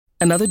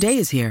Another day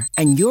is here,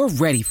 and you're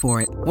ready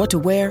for it. What to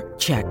wear?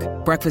 Check.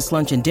 Breakfast,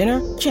 lunch, and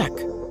dinner? Check.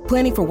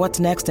 Planning for what's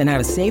next and how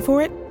to save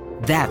for it?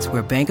 That's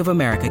where Bank of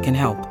America can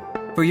help.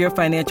 For your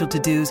financial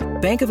to-dos,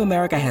 Bank of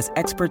America has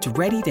experts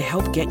ready to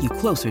help get you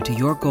closer to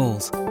your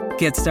goals.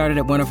 Get started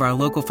at one of our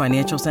local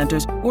financial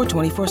centers or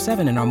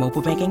 24/7 in our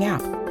mobile banking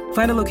app.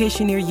 Find a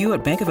location near you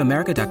at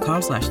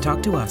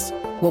bankofamerica.com/talktous.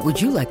 What would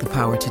you like the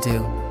power to do?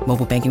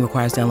 Mobile banking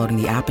requires downloading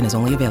the app and is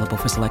only available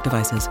for select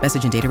devices.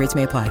 Message and data rates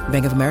may apply.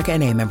 Bank of America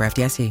N.A., member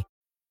FDIC.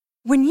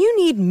 When you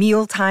need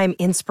mealtime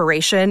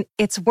inspiration,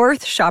 it's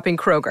worth shopping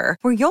Kroger,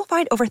 where you'll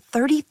find over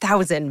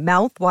 30,000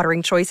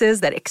 mouth-watering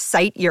choices that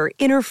excite your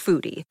inner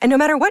foodie. And no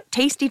matter what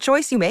tasty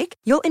choice you make,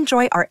 you'll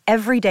enjoy our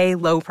everyday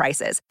low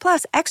prices,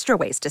 plus extra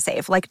ways to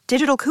save, like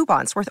digital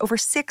coupons worth over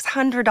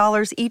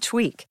 $600 each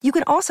week. You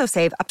can also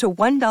save up to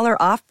 $1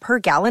 off per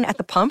gallon at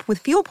the pump with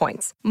fuel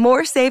points.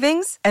 More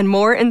savings and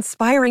more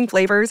inspiring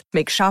flavors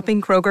make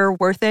shopping Kroger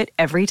worth it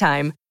every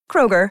time.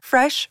 Kroger,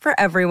 fresh for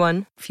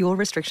everyone. Fuel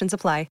restrictions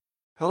apply.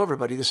 Hello,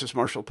 everybody. This is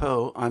Marshall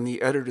Poe. I'm the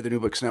editor of the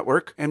New Books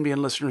Network. NBN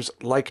listeners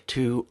like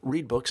to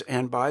read books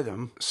and buy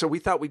them. So we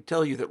thought we'd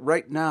tell you that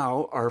right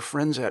now, our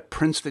friends at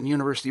Princeton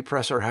University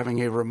Press are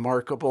having a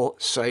remarkable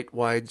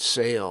site-wide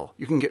sale.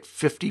 You can get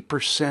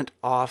 50%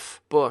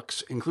 off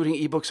books, including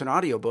ebooks and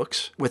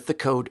audiobooks, with the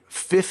code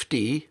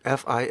 50,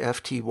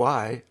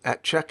 F-I-F-T-Y,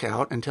 at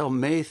checkout until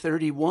May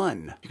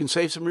 31. You can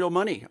save some real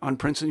money on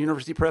Princeton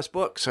University Press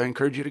books. I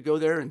encourage you to go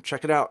there and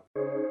check it out.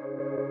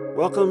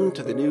 Welcome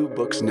to the New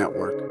Books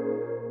Network.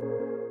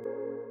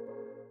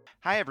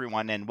 Hi,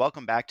 everyone, and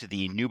welcome back to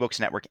the New Books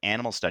Network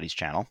Animal Studies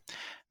channel.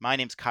 My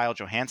name's Kyle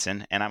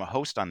Johansson, and I'm a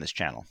host on this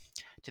channel.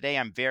 Today,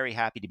 I'm very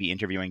happy to be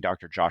interviewing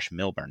Dr. Josh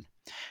Milburn.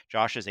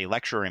 Josh is a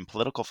lecturer in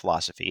political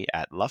philosophy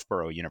at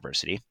Loughborough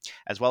University,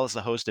 as well as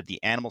the host of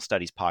the Animal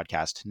Studies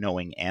podcast,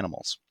 Knowing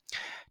Animals.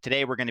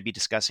 Today, we're going to be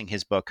discussing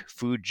his book,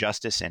 Food,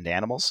 Justice, and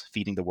Animals,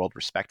 Feeding the World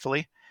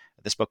Respectfully.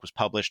 This book was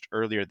published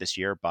earlier this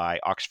year by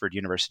Oxford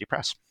University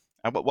Press.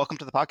 But welcome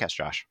to the podcast,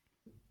 Josh.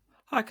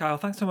 Hi, Kyle.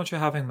 Thanks so much for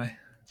having me.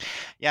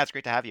 Yeah, it's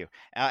great to have you.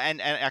 And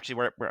actually,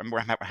 we're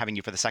having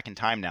you for the second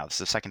time now. This is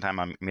the second time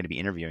I'm going to be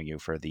interviewing you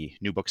for the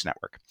New Books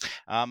Network.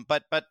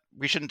 But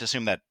we shouldn't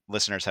assume that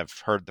listeners have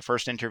heard the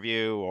first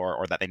interview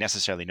or that they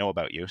necessarily know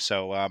about you.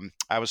 So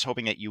I was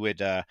hoping that you would,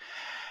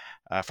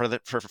 for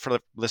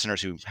the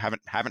listeners who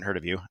haven't heard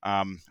of you,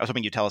 I was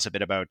hoping you'd tell us a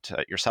bit about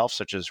yourself,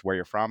 such as where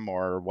you're from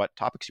or what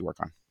topics you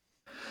work on.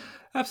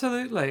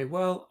 Absolutely.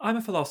 Well, I'm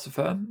a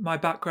philosopher. My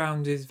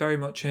background is very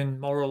much in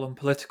moral and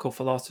political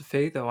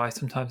philosophy, though I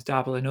sometimes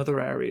dabble in other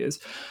areas.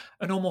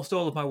 And almost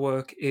all of my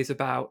work is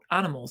about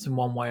animals in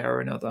one way or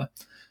another.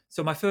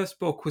 So my first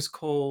book was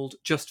called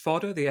Just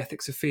Fodder, The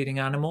Ethics of Feeding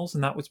Animals,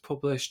 and that was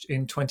published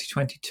in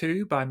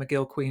 2022 by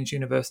McGill Queen's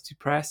University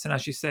Press. And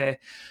as you say,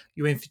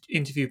 you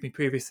interviewed me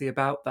previously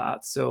about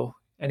that, so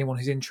anyone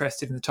who's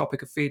interested in the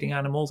topic of feeding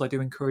animals, I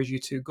do encourage you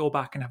to go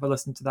back and have a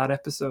listen to that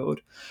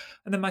episode.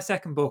 And then my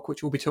second book,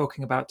 which we'll be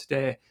talking about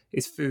today,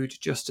 is Food,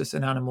 Justice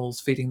and Animals,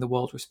 Feeding the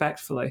World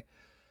Respectfully.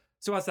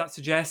 So as that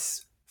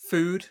suggests,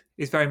 food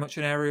is very much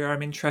an area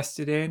I'm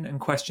interested in,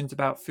 and questions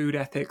about food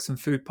ethics and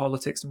food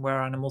politics and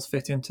where animals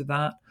fit into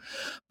that.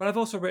 But I've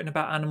also written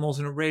about animals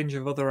in a range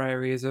of other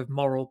areas of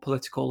moral,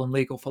 political and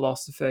legal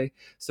philosophy.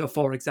 So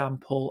for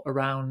example,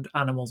 around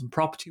animals and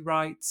property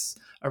rights,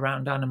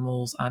 around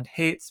animals and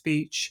hate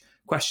speech,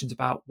 questions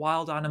about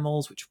wild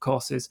animals, which of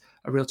course is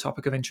a real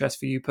topic of interest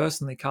for you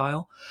personally,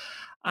 Kyle,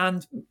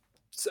 and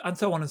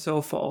so on and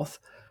so forth.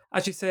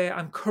 As you say,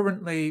 I'm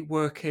currently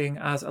working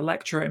as a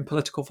lecturer in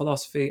political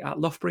philosophy at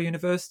Loughborough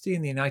University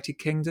in the United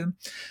Kingdom.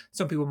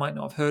 Some people might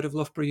not have heard of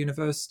Loughborough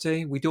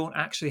University. We don't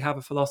actually have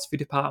a philosophy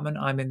department.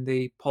 I'm in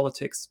the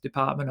politics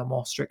department, or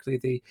more strictly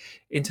the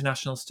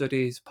International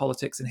Studies,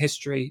 Politics and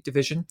History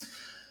division.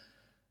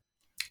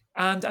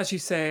 And as you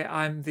say,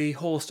 I'm the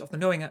host of the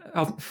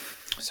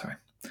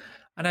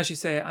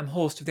I'm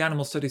host of the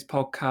Animal Studies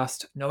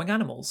podcast, Knowing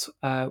Animals,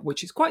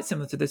 which is quite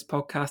similar to this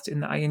podcast in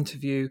that I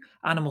interview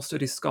animal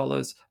studies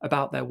scholars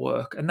about their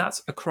work. And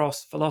that's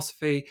across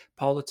philosophy,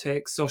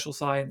 politics, social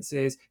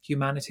sciences,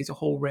 humanities, a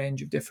whole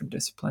range of different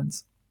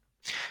disciplines.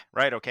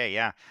 Right. Okay.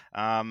 Yeah.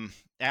 And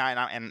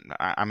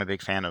I'm a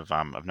big fan of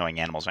Knowing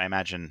Animals. I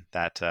imagine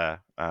that a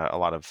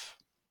lot of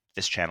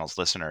this channel's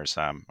listeners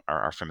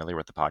are familiar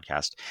with the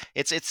podcast.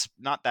 It's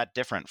not that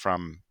different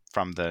from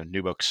the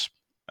New Books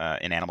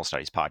in Animal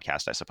Studies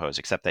podcast, I suppose,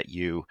 except that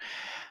you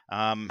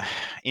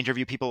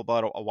interview people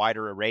about a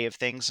wider array of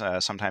things.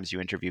 Sometimes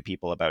you interview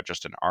people about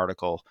just an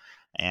article,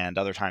 and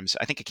other times,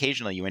 I think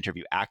occasionally you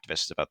interview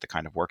activists about the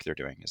kind of work they're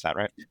doing. Is that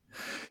right?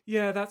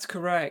 Yeah, that's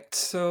correct.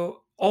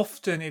 So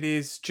Often it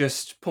is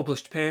just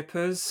published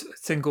papers,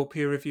 single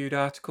peer-reviewed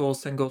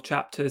articles, single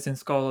chapters in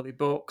scholarly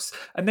books,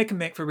 and they can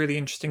make for really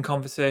interesting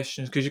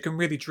conversations because you can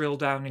really drill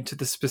down into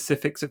the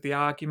specifics of the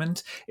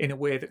argument in a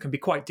way that can be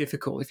quite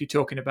difficult if you're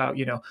talking about,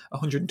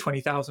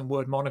 120,000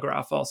 word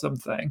monograph or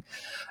something.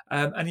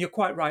 And you're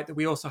quite right that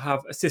we also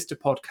have a sister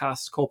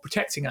podcast called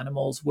Protecting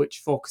Animals, which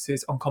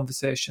focuses on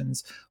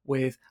conversations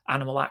with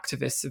animal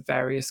activists of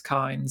various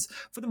kinds.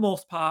 For the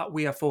most part,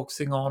 we are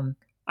focusing on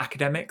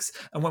academics.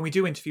 And when we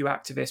do interview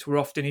activists, we're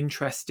often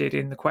interested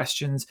in the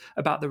questions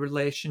about the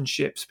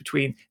relationships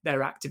between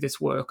their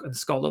activist work and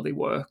scholarly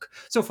work.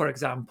 So, for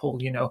example,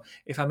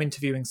 if I'm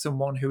interviewing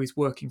someone who is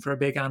working for a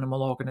big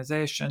animal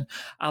organization,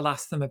 I'll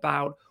ask them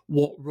about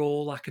what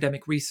role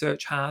academic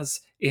research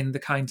has in the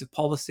kinds of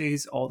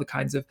policies or the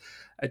kinds of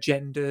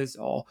agendas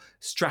or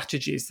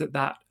strategies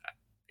that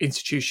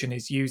institution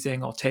is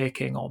using or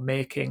taking or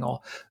making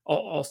or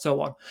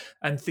so on,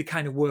 and the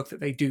kind of work that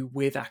they do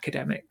with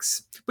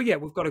academics. But yeah,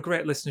 we've got a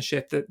great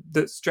listenership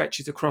that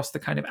stretches across the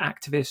kind of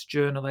activist,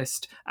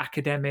 journalist,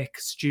 academic,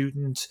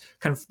 student,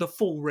 kind of the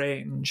full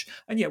range.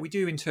 And yeah, we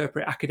do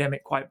interpret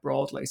academic quite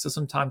broadly. So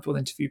sometimes we'll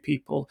interview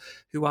people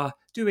who are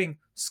doing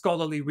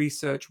scholarly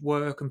research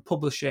work and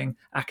publishing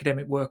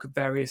academic work of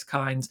various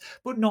kinds,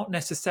 but not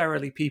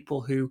necessarily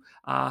people who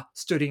are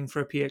studying for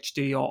a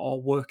PhD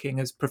or working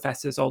as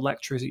professors or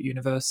lecturers at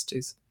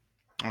universities.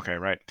 Okay,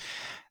 right.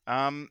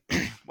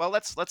 Well,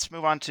 let's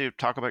move on to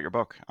talk about your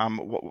book.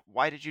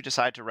 Why did you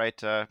decide to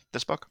write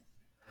this book?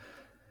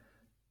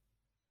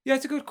 Yeah,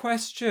 it's a good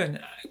question.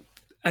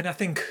 And I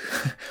think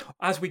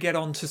as we get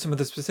on to some of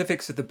the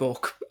specifics of the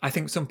book, I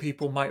think some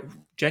people might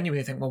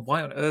genuinely think, well,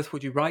 why on earth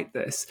would you write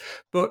this?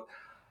 But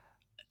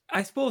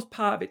I suppose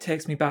part of it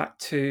takes me back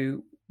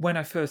to when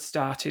I first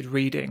started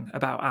reading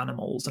about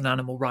animals and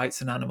animal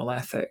rights and animal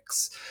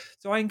ethics.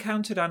 So I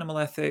encountered animal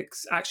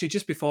ethics actually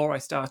just before I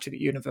started at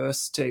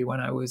university,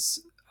 when I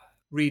was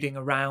reading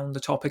around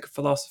the topic of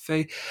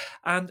philosophy.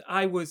 And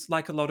I was,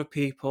 like a lot of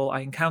people,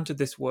 I encountered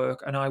this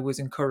work and I was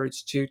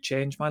encouraged to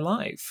change my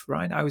life,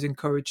 right? I was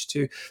encouraged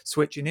to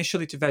switch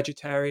initially to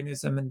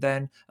vegetarianism and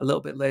then a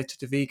little bit later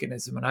to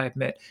veganism. And I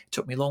admit it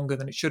took me longer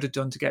than it should have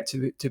done to get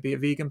to be a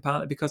vegan,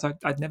 partly because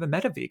I'd never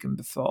met a vegan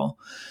before.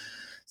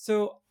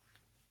 So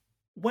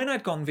when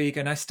I'd gone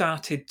vegan, I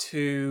started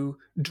to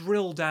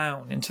drill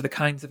down into the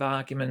kinds of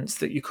arguments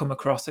that you come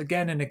across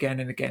again and again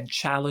and again,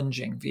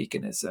 challenging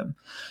veganism.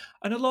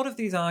 And a lot of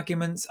these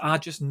arguments are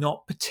just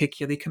not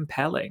particularly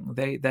compelling.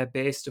 They're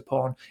based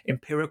upon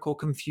empirical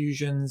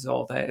confusions,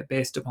 or they're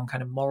based upon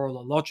kind of moral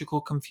or logical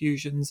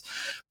confusions.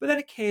 But then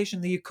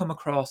occasionally you come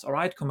across, or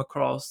I'd come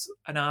across,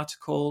 an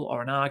article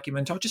or an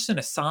argument or just an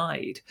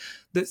aside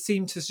that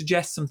seemed to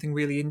suggest something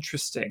really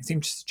interesting,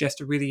 seemed to suggest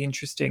a really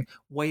interesting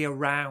way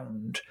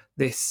around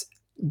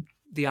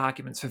the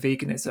arguments for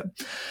veganism.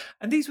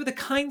 And these were the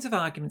kinds of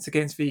arguments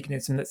against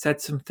veganism that said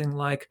something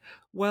like,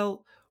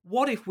 well,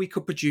 what if we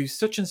could produce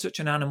such and such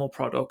an animal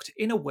product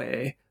in a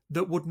way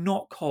that would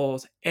not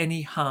cause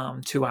any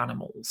harm to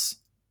animals?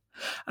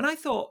 And I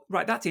thought,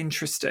 right, that's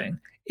interesting.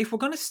 If we're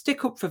going to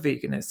stick up for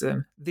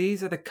veganism,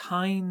 these are the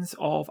kinds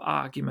of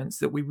arguments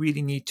that we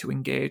really need to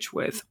engage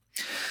with.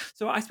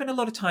 So I spent a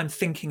lot of time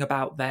thinking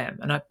about them,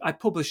 and I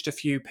published a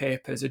few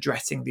papers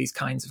addressing these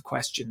kinds of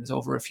questions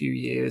over a few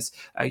years,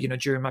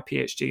 during my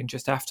PhD and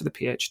just after the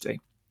PhD.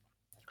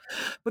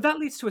 But that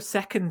leads to a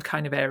second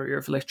kind of area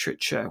of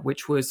literature,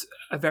 which was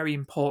a very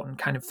important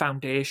kind of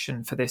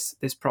foundation for this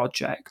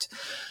project.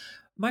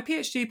 My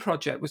PhD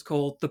project was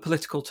called The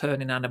Political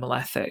Turn in Animal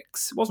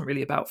Ethics. It wasn't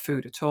really about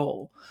food at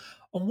all.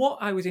 And what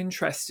I was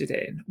interested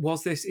in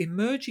was this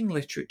emerging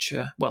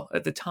literature, well,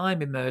 at the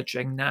time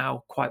emerging,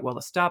 now quite well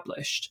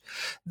established,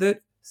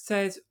 that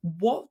says,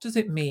 what does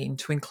it mean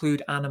to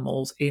include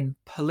animals in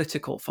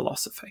political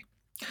philosophy?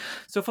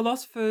 So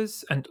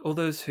philosophers and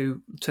others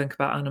who think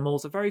about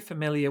animals are very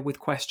familiar with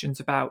questions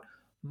about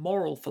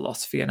moral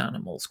philosophy in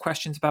animals,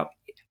 questions about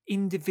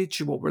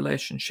individual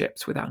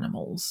relationships with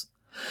animals.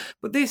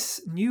 But this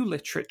new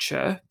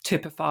literature,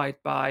 typified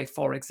by,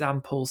 for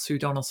example, Sue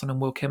Donaldson and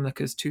Will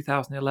Kimlicker's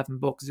 2011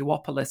 book,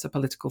 Zoopolis, A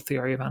Political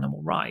Theory of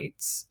Animal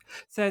Rights,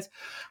 says,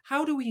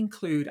 how do we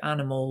include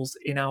animals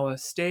in our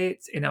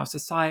states, in our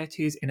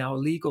societies, in our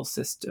legal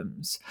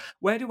systems?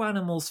 Where do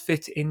animals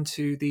fit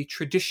into the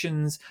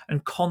traditions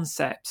and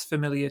concepts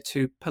familiar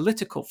to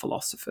political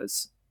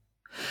philosophers?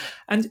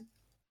 And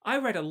I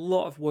read a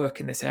lot of work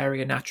in this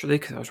area, naturally,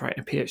 because I was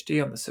writing a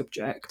PhD on the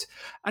subject,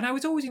 and I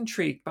was always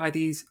intrigued by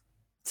these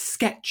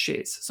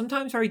sketches,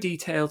 sometimes very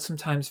detailed,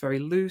 sometimes very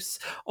loose,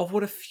 of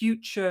what a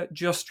future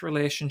just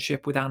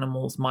relationship with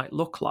animals might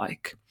look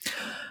like.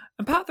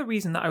 And part of the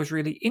reason that I was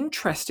really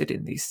interested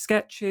in these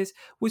sketches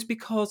was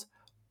because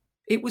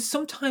it was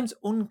sometimes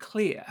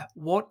unclear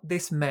what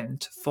this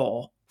meant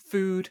for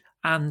food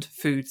and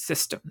food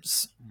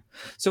systems.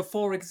 So,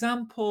 for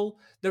example,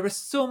 there are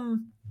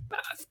some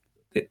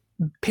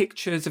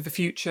pictures of a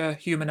future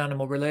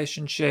human-animal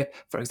relationship,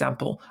 for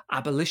example,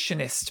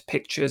 abolitionist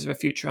pictures of a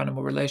future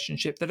animal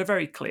relationship that are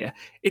very clear.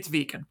 It's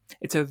vegan.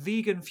 It's a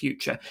vegan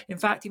future. In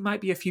fact, it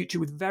might be a future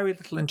with very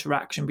little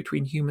interaction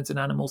between humans and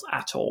animals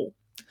at all.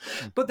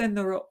 But then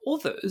there are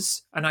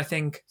others, and I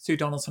think Sue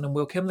Donaldson and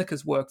Will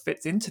Kimlicker's work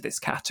fits into this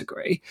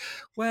category,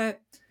 where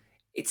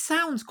it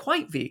sounds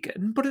quite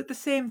vegan, but at the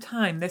same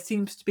time, there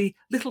seems to be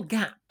little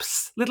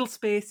gaps, little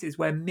spaces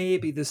where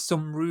maybe there's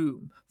some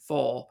room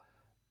for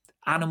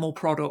animal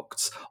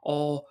products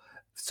or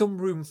some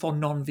room for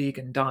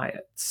non-vegan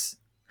diets.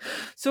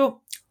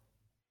 So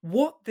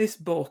what this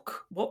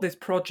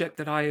project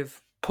that I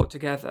have put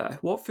together,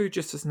 what Food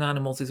Justice and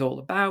Animals is all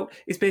about,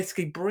 is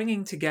basically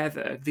bringing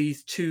together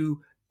these two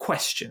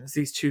questions,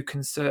 these two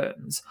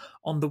concerns.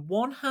 On the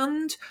one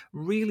hand,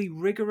 really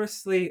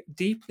rigorously,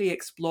 deeply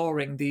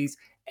exploring these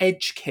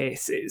edge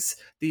cases,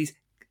 these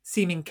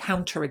seeming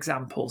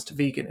counterexamples to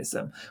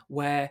veganism,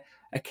 where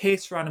a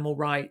case for animal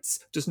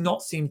rights does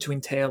not seem to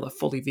entail a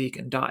fully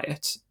vegan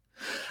diet.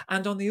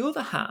 And on the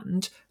other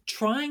hand,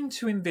 trying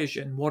to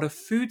envision what a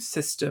food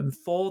system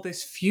for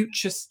this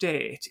future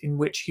state in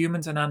which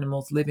humans and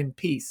animals live in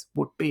peace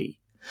would be.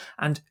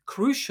 And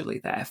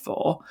crucially,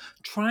 therefore,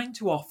 trying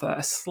to offer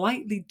a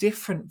slightly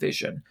different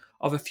vision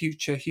of a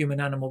future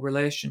human-animal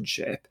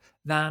relationship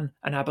than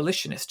an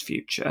abolitionist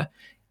future,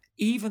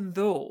 even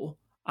though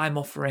I'm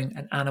offering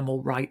an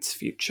animal rights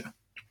future.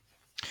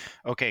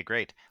 Okay,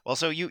 great. Well,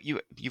 so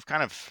you've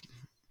kind of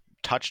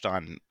touched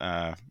on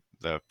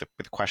the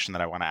question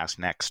that I want to ask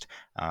next,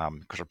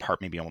 because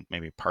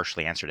maybe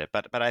partially answered it,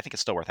 but I think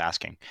it's still worth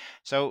asking.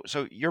 So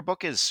your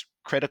book is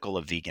critical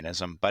of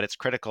veganism, but it's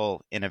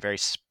critical in a very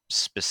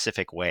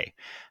specific way.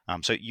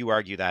 So you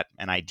argue that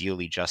an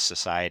ideally just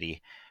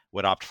society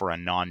would opt for a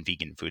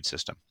non-vegan food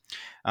system.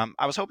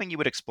 I was hoping you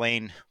would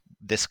explain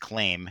this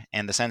claim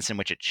and the sense in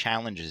which it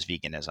challenges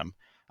veganism.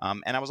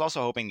 And I was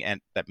also hoping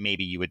that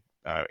maybe you would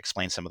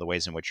explain some of the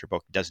ways in which your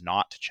book does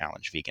not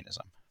challenge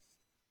veganism.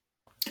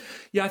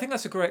 Yeah, I think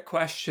that's a great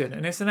question.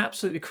 And it's an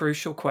absolutely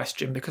crucial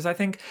question because I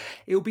think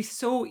it will be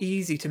so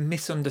easy to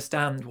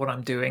misunderstand what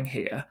I'm doing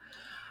here.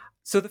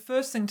 So the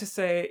first thing to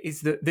say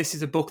is that this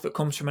is a book that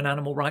comes from an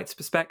animal rights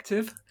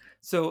perspective.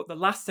 So the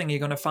last thing you're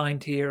going to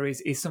find here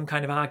is some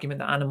kind of argument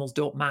that animals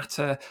don't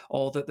matter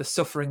or that the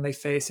suffering they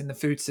face in the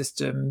food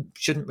system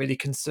shouldn't really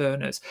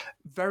concern us.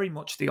 Very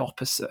much the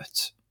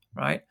opposite,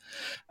 right?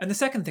 And the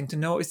second thing to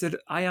note is that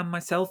I am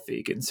myself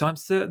vegan, so I'm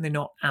certainly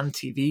not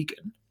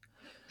anti-vegan.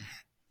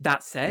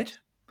 That said,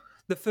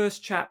 the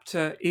first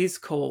chapter is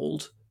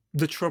called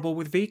The Trouble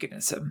with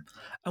Veganism.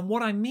 And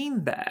what I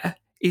mean there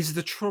is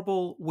the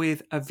trouble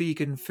with a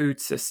vegan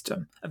food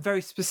system, and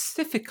very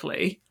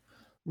specifically,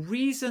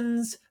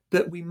 reasons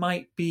that we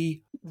might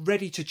be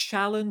ready to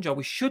challenge, or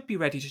we should be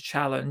ready to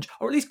challenge,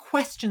 or at least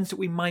questions that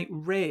we might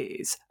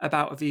raise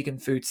about a vegan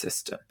food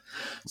system.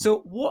 So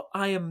what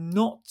I am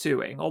not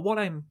doing, or what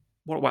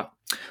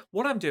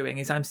I'm doing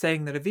is I'm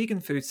saying that a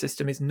vegan food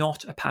system is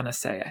not a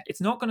panacea.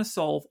 It's not going to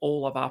solve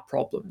all of our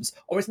problems,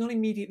 or it's not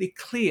immediately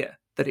clear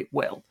that it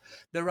will.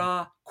 There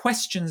are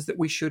questions that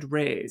we should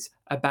raise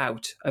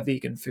about a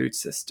vegan food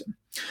system.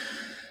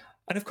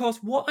 And of course,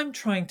 what I'm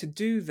trying to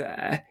do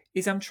there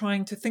is I'm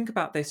trying to think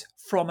about this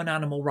from an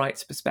animal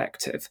rights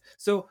perspective.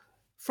 So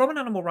from an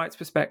animal rights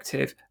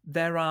perspective,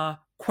 there are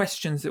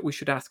questions that we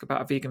should ask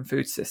about a vegan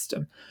food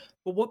system.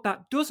 But what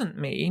that doesn't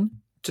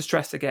mean, to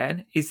stress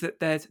again, is that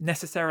there's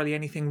necessarily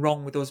anything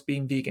wrong with us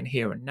being vegan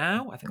here and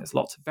now. I think there's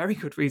lots of very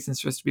good reasons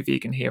for us to be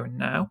vegan here and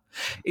now.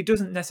 It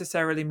doesn't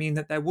necessarily mean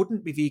that there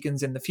wouldn't be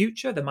vegans in the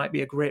future. There might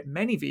be a great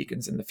many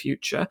vegans in the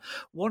future.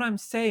 What I'm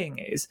saying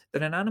is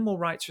that an animal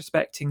rights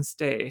respecting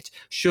state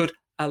should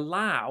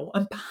allow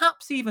and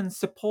perhaps even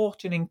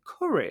support and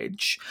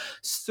encourage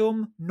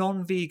some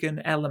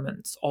non-vegan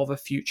elements of a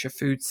future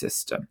food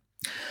system.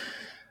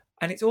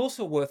 And it's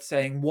also worth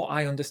saying what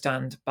I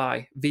understand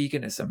by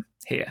veganism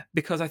here,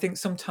 because I think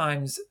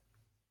sometimes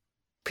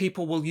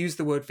people will use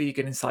the word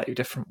vegan in slightly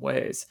different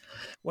ways.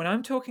 When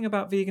I'm talking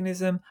about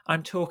veganism,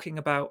 I'm talking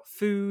about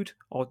food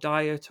or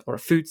diet or a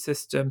food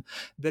system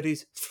that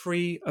is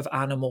free of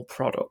animal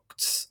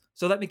products.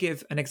 So let me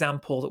give an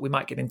example that we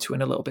might get into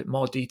in a little bit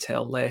more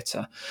detail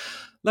later.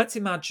 Let's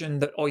imagine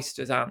that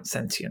oysters aren't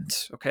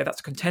sentient. Okay,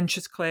 that's a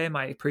contentious claim,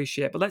 I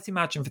appreciate, but let's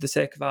imagine for the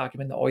sake of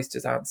argument that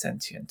oysters aren't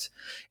sentient.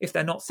 If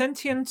they're not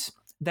sentient,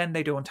 then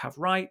they don't have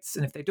rights.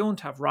 And if they don't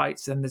have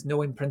rights, then there's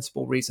no in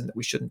principle reason that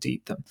we shouldn't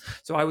eat them.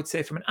 So I would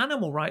say from an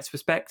animal rights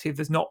perspective,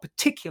 there's not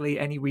particularly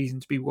any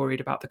reason to be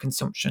worried about the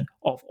consumption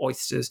of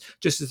oysters,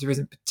 just as there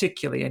isn't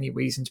particularly any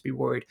reason to be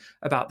worried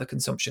about the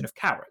consumption of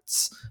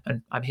carrots.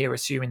 And I'm here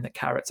assuming that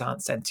carrots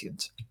aren't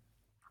sentient.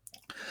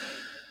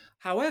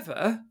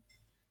 However,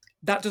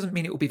 that doesn't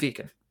mean it will be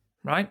vegan,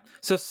 right?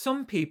 So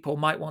some people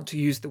might want to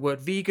use the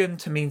word vegan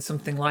to mean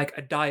something like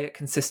a diet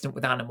consistent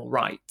with animal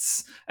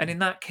rights. And in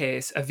that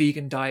case, a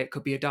vegan diet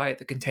could be a diet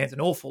that contains an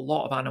awful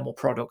lot of animal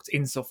products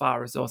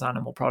insofar as those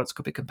animal products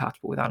could be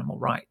compatible with animal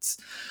rights.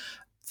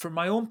 From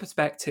my own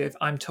perspective,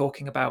 I'm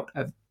talking about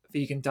a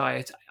vegan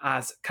diet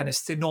as kind of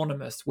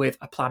synonymous with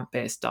a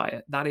plant-based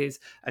diet. That is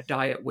a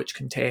diet which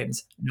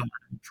contains no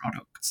animal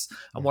products.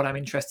 And what I'm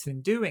interested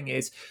in doing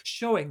is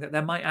showing that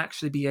there might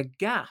actually be a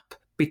gap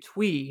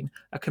between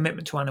a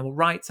commitment to animal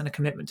rights and a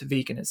commitment to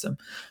veganism.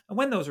 And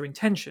when those are in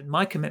tension,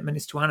 my commitment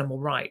is to animal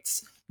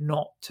rights,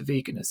 not to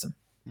veganism.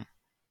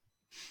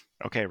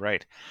 Okay,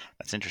 right.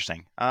 That's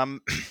interesting.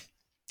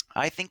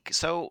 I think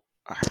so.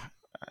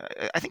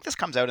 I think this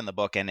comes out in the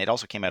book, and it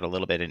also came out a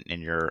little bit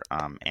in your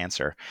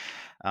answer.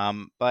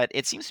 But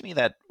it seems to me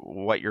that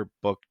what your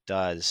book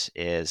does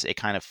is it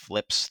kind of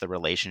flips the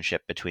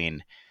relationship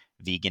between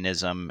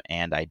veganism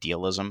and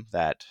idealism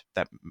that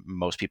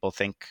most people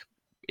think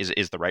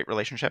is the right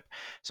relationship.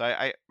 So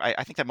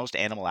I think that most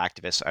animal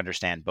activists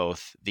understand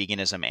both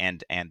veganism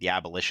and the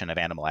abolition of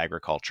animal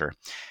agriculture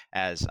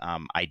as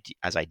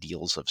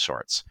ideals of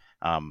sorts.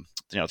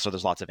 So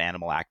there's lots of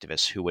animal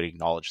activists who would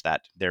acknowledge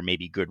that there may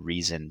be good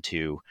reason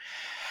to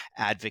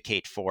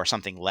advocate for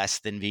something less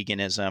than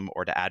veganism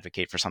or to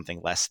advocate for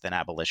something less than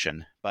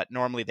abolition. But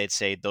normally they'd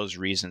say those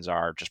reasons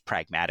are just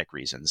pragmatic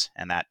reasons,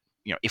 and that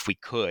if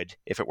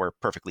it were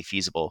perfectly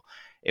feasible,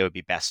 it would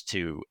be best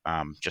to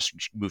just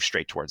move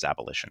straight towards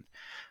abolition.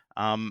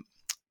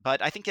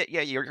 But I think that,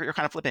 you're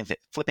kind of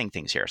flipping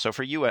things here. So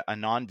for you, a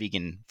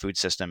non-vegan food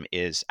system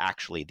is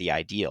actually the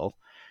ideal,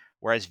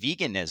 whereas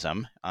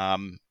veganism,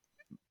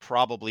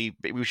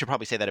 we should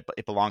probably say that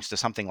it belongs to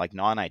something like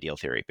non-ideal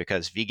theory,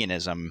 because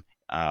veganism,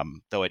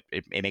 though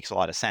it makes a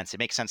lot of sense, it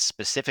makes sense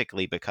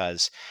specifically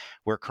because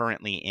we're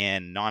currently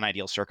in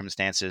non-ideal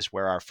circumstances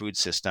where our food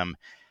system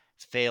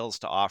fails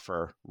to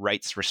offer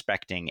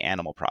rights-respecting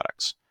animal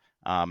products.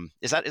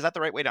 Is that the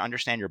right way to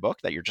understand your book?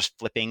 That you're just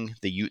flipping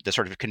the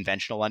sort of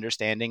conventional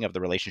understanding of the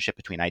relationship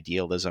between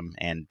idealism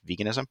and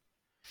veganism?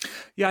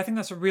 Yeah, I think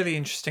that's a really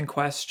interesting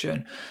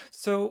question.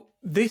 So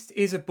this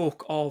is a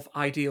book of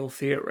ideal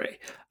theory,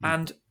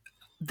 and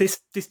this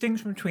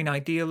distinction between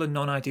ideal and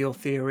non-ideal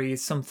theory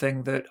is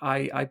something that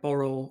I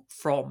borrow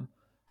from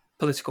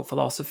political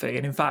philosophy.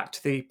 And in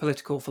fact, the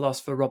political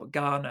philosopher Robert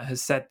Garner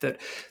has said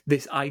that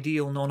this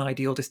ideal,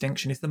 non-ideal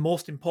distinction is the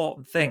most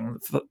important thing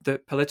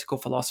that political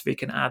philosophy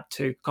can add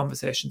to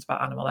conversations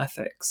about animal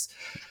ethics.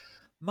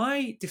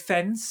 My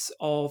defense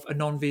of a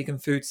non-vegan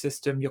food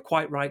system, you're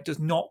quite right, does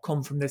not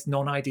come from this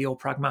non-ideal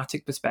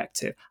pragmatic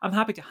perspective. I'm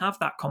happy to have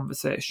that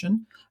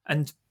conversation.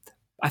 And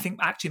I think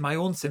actually my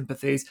own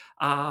sympathies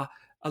are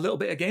a little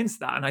bit against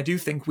that. And I do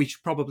think we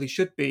probably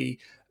should be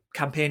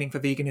campaigning for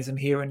veganism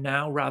here and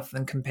now rather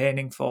than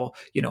campaigning for,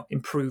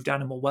 improved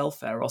animal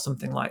welfare or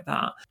something like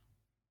that.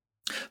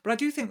 But I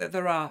do think that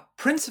there are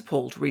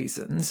principled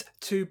reasons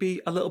to be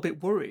a little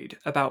bit worried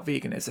about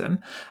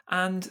veganism,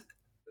 and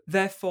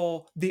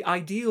therefore the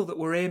ideal that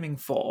we're aiming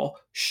for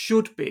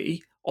should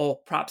be, or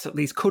perhaps at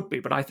least could be,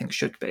 but I think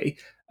should be,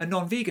 a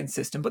non-vegan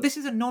system. But this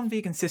is a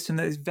non-vegan system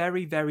that is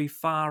very, very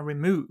far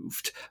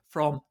removed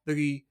from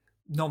the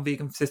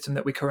non-vegan system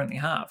that we currently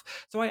have.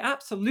 So I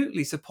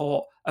absolutely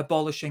support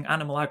abolishing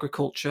animal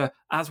agriculture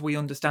as we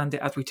understand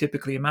it, as we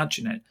typically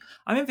imagine it.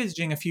 I'm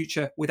envisaging a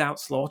future without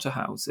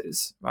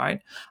slaughterhouses,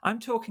 right? I'm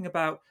talking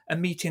about a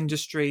meat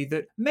industry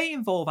that may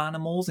involve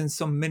animals in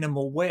some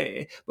minimal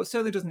way, but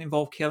certainly doesn't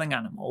involve killing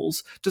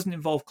animals, doesn't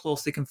involve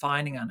closely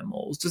confining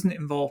animals, doesn't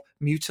involve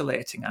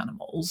mutilating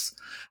animals.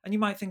 And you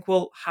might think,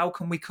 well, how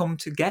can we come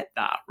to get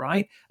that,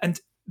 right?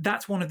 And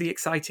that's one of the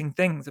exciting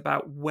things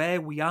about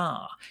where we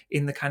are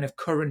in the kind of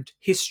current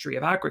history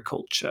of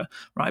agriculture,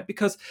 right?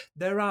 Because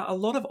there are a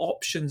lot of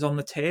options on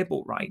the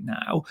table right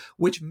now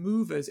which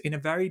move us in a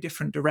very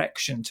different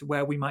direction to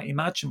where we might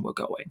imagine we're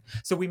going.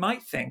 So we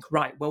might think,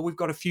 right, well, we've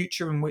got a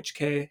future in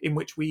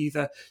which we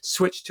either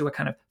switch to a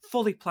kind of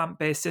fully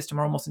plant-based system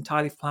or almost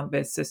entirely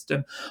plant-based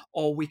system,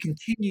 or we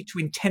continue to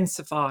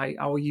intensify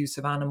our use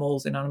of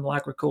animals in animal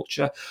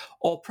agriculture,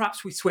 or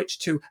perhaps we switch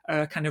to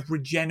a kind of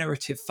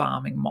regenerative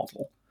farming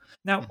model.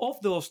 Now,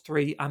 of those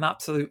three, I'm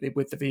absolutely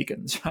with the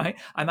vegans, right?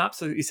 I'm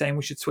absolutely saying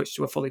we should switch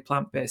to a fully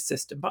plant-based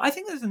system. But I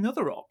think there's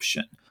another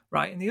option,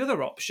 right? And the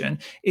other option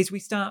is we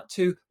start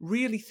to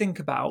really think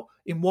about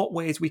in what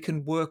ways we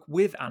can work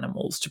with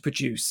animals to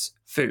produce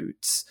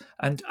foods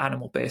and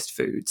animal-based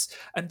foods.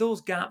 And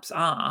those gaps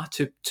are,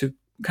 to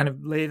kind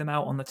of lay them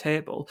out on the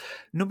table.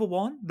 Number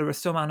one, there are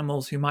some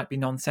animals who might be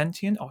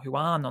non-sentient or who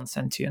are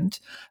non-sentient,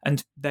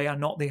 and they are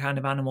not the kind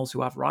of animals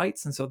who have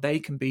rights, and so they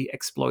can be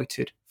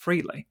exploited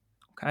freely.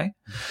 Okay.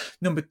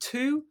 Number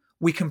two,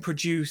 we can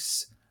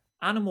produce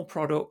animal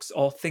products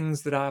or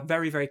things that are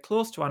very, very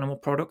close to animal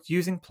products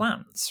using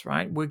plants,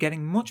 right? We're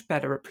getting much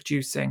better at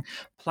producing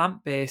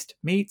plant-based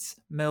meats,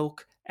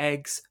 milk,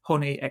 eggs,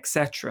 honey,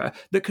 etc.,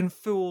 that can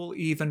fool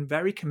even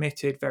very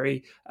committed,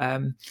 very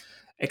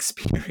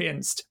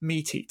experienced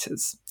meat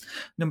eaters.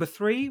 Number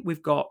three,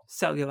 we've got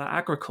cellular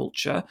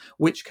agriculture,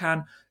 which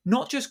can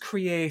not just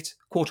create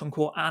quote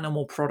unquote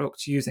animal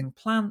products using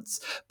plants,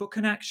 but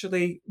can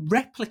actually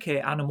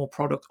replicate animal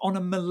product on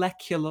a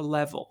molecular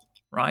level.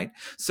 right?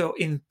 So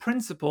in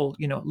principle,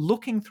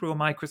 looking through a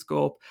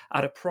microscope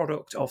at a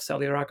product of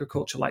cellular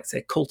agriculture, like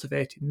say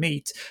cultivated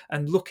meat,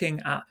 and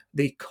looking at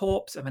the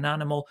corpse of an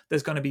animal,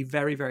 there's going to be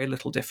very, very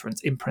little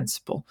difference in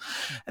principle.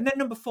 And then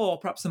number 4,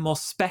 perhaps the more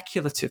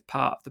speculative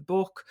part of the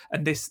book,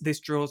 and this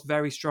draws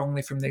very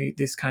strongly from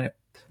this kind of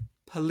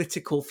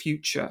political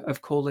future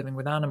of co-living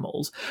with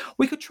animals,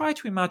 we could try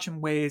to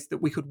imagine ways that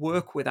we could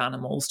work with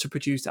animals to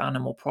produce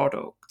animal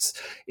products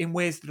in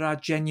ways that are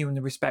genuinely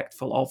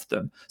respectful of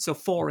them. So,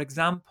 for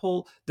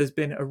example, there's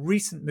been a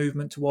recent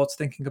movement towards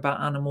thinking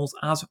about animals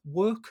as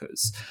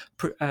workers,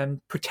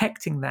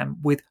 protecting them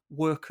with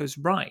workers'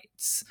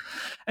 rights.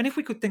 And if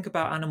we could think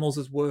about animals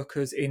as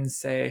workers in,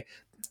 say,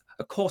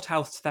 a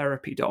courthouse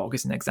therapy dog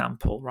is an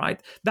example,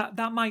 right?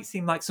 That might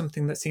seem like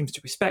something that seems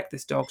to respect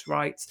this dog's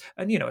rights.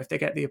 And, if they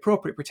get the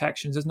appropriate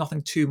protections, there's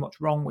nothing too much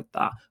wrong with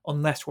that,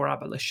 unless we're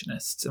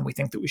abolitionists and we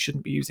think that we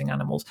shouldn't be using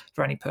animals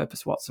for any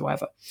purpose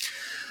whatsoever.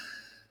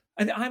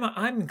 And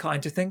I'm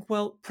inclined to think,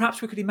 well,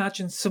 perhaps we could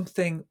imagine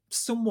something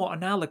somewhat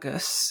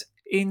analogous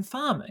in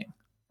farming.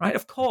 Right?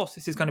 Of course,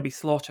 this is going to be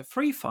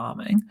slaughter-free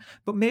farming,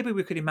 but maybe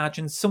we could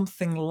imagine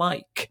something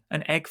like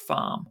an egg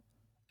farm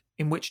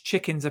in which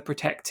chickens are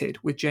protected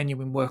with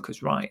genuine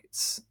workers'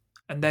 rights.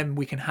 And then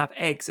we can have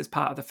eggs as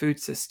part of the food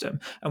system,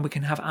 and we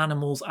can have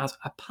animals as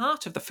a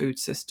part of the food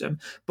system,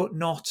 but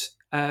not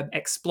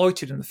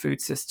exploited in the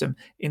food system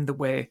in the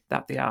way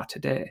that they are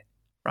today.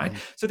 Right?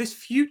 So this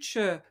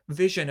future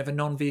vision of a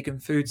non-vegan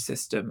food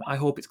system, I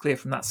hope it's clear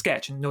from that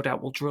sketch, and no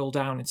doubt we'll drill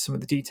down into some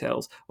of the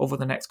details over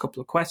the next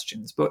couple of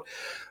questions, but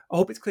I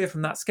hope it's clear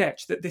from that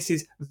sketch that this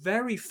is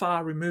very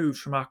far removed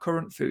from our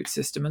current food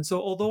system. And so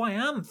although I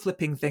am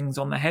flipping things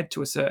on the head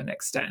to a certain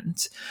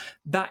extent,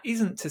 that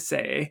isn't to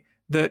say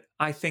that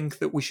I think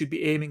that we should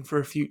be aiming for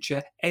a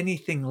future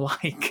anything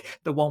like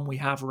the one we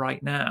have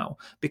right now.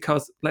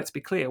 Because let's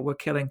be clear, we're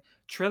killing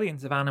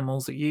trillions of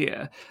animals a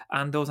year,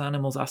 and those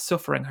animals are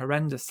suffering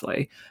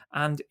horrendously.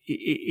 And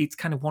it's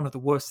kind of one of the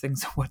worst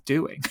things that we're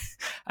doing.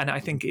 And I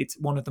think it's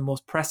one of the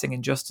most pressing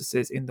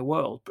injustices in the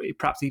world, but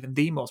perhaps even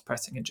the most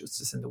pressing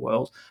injustice in the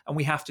world. And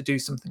we have to do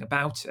something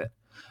about it.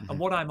 Mm-hmm. And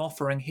what I'm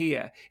offering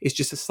here is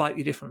just a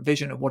slightly different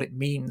vision of what it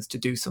means to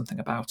do something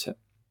about it.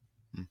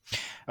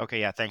 Okay,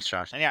 yeah, thanks,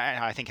 Josh. And yeah,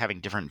 I think having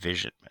different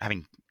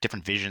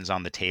visions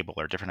on the table,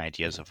 or different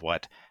ideas of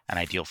what an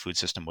ideal food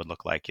system would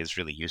look like, is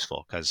really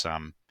useful, because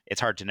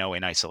it's hard to know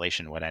in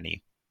isolation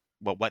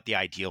what the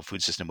ideal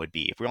food system would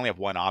be. If we only have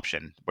one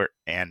option,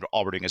 and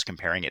all we're doing is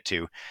comparing it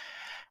to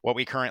what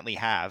we currently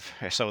have,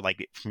 so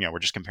like we're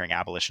just comparing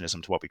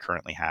abolitionism to what we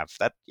currently have.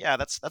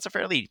 That's a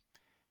fairly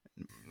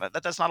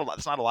that's not a lot.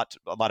 That's not a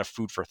lot of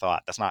food for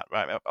thought. That's not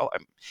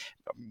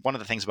one of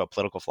the things about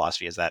political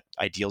philosophy is that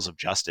ideals of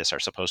justice are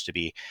supposed to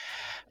be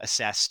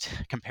assessed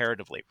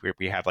comparatively.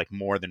 We have like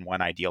more than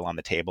one ideal on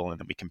the table, and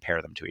then we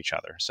compare them to each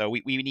other. So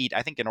we need,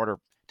 I think, in order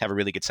to have a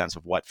really good sense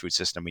of what food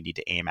system we need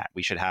to aim at,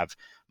 we should have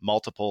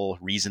multiple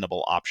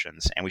reasonable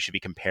options, and we should be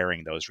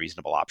comparing those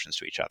reasonable options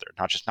to each other.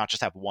 Not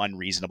just have one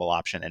reasonable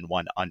option and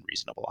one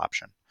unreasonable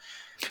option.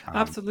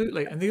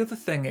 Absolutely. And the other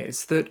thing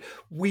is that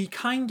we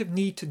kind of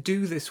need to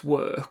do this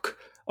work,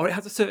 or it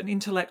has a certain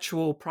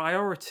intellectual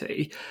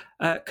priority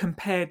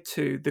compared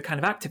to the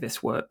kind of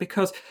activist work,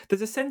 because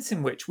there's a sense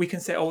in which we can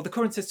say, oh, the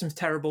current system's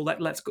terrible,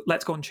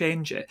 let's go and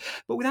change it.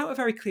 But without a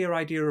very clear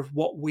idea of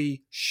what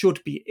we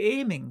should be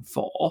aiming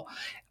for,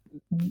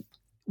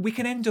 we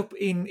can end up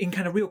in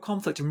kind of real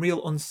conflict and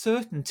real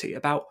uncertainty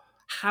about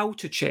how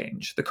to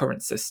change the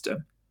current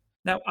system.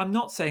 Now, I'm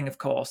not saying, of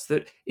course,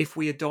 that if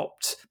we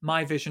adopt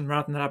my vision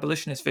rather than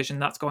abolitionist vision,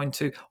 that's going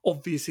to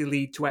obviously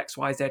lead to X,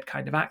 Y, Z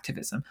kind of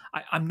activism.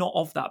 I'm not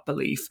of that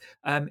belief.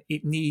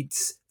 It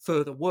needs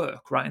further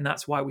work, right? And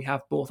that's why we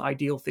have both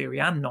ideal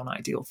theory and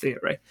non-ideal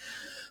theory.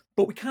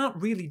 But we can't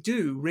really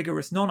do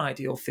rigorous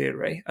non-ideal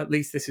theory. At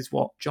least this is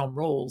what John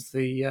Rawls,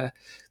 the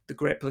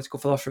great political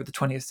philosopher of the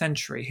 20th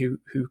century,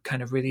 who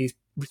kind of really is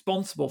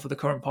responsible for the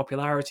current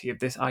popularity of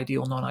this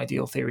ideal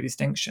non-ideal theory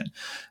distinction.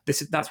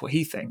 That's what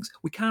he thinks.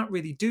 We can't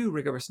really do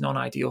rigorous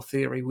non-ideal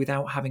theory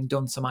without having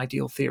done some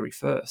ideal theory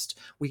first.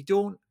 If we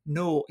don't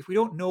know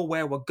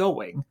where we're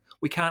going,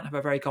 we can't have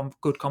a very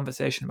good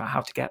conversation about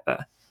how to get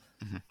there.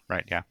 Mm-hmm.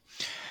 Right. Yeah.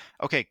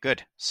 Okay,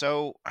 good.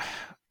 So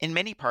in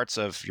many parts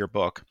of your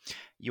book,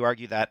 you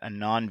argue that a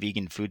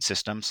non-vegan food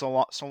system,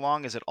 so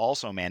long as it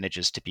also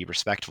manages to be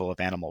respectful of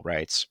animal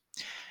rights,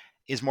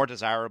 is more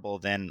desirable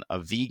than a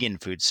vegan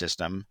food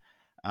system,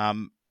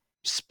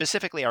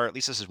 specifically, or at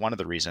least this is one of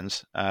the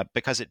reasons,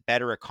 because it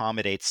better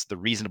accommodates the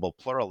reasonable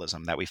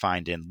pluralism that we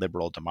find in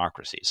liberal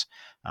democracies,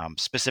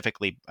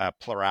 specifically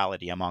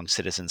plurality among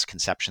citizens'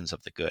 conceptions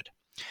of the good.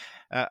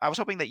 I was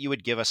hoping that you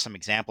would give us some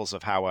examples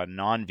of how a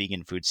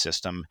non-vegan food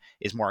system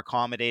is more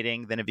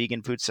accommodating than a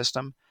vegan food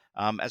system,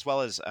 as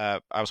well as I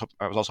was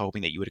also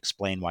hoping that you would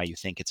explain why you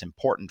think it's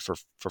important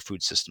for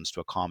food systems to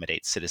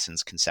accommodate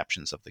citizens'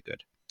 conceptions of the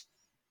good.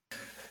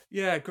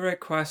 Yeah, great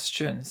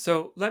question.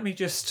 So let me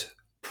just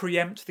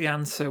preempt the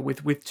answer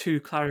with two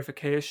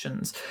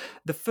clarifications.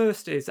 The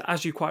first is,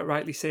 as you quite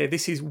rightly say,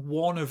 this is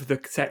one of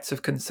the sets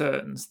of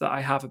concerns that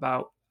I have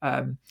about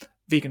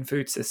vegan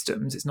food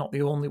systems. It's not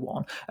the only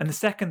one. And the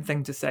second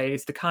thing to say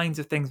is the kinds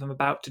of things I'm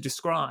about to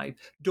describe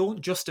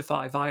don't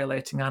justify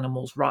violating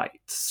animals'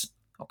 rights.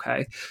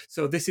 Okay,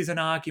 so this is an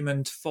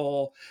argument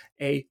for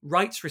a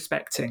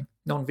rights-respecting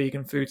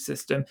non-vegan food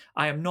system.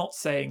 I am not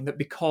saying that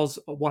because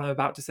what I'm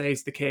about to say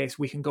is the case,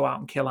 we can go out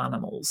and kill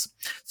animals.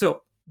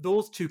 So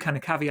those two kind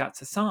of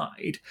caveats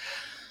aside,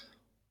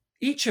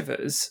 each of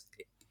us,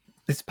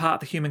 this part of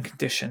the human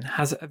condition,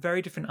 has a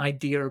very different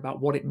idea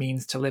about what it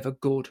means to live a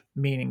good,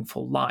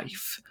 meaningful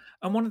life.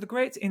 And one of the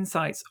great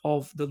insights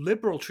of the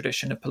liberal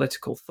tradition of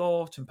political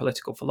thought and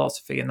political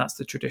philosophy, and that's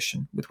the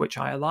tradition with which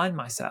I align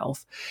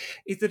myself,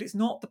 is that it's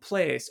not the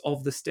place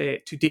of the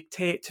state to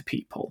dictate to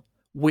people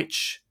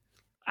which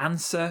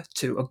answer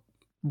to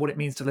what it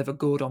means to live a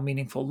good or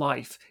meaningful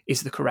life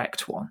is the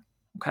correct one.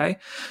 Okay,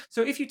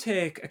 so if you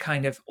take a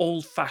kind of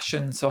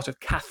old-fashioned sort of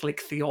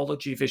Catholic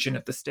theology vision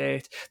of the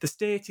state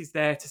is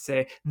there to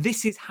say,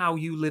 this is how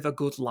you live a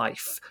good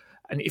life.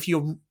 And if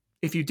you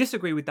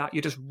disagree with that,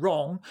 you're just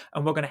wrong,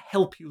 and we're going to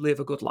help you live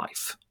a good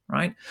life,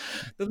 right?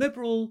 The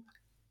liberal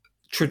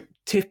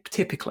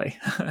typically,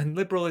 and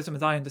liberalism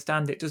as I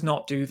understand it, does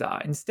not do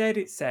that. Instead,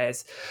 it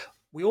says,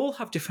 we all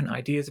have different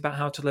ideas about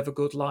how to live a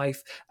good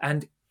life,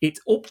 and it's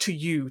up to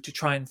you to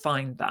try and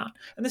find that.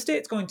 And the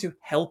state's going to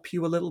help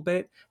you a little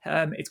bit.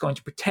 It's going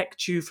to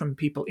protect you from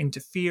people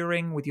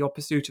interfering with your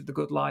pursuit of the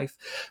good life.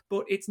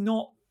 But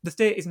the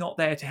state is not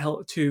there to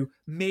help to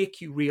make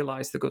you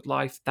realize the good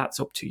life. That's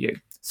up to you.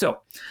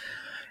 So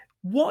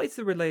what is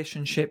the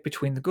relationship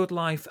between the good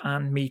life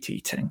and meat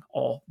eating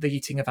or the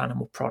eating of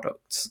animal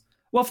products?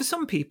 Well, for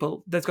some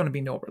people, there's going to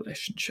be no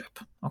relationship,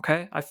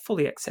 okay? I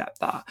fully accept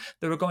that.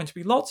 There are going to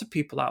be lots of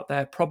people out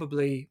there,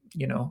 probably,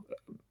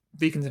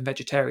 vegans and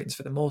vegetarians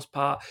for the most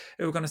part,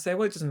 who are going to say,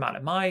 well, it doesn't matter.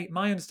 My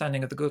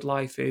understanding of the good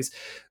life is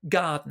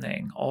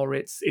gardening, or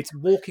it's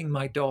walking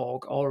my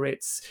dog, or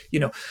it's,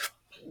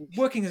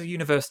 working as a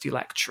university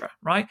lecturer,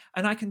 right?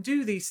 And I can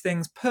do these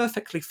things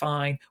perfectly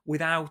fine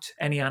without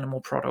any animal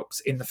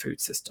products in the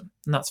food system,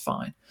 and that's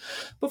fine.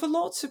 But for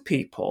lots of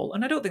people,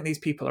 and I don't think these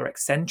people are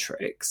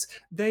eccentrics,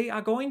 they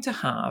are going to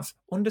have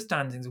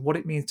understandings of what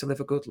it means to live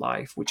a good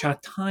life, which are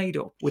tied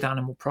up with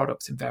animal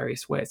products in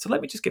various ways. So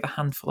let me just give a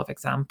handful of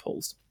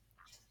examples.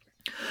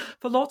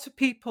 For lots of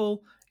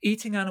people,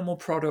 eating animal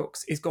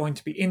products is going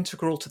to be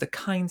integral to the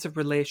kinds of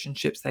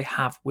relationships they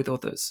have with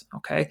others,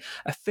 okay?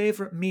 A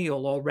favourite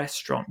meal or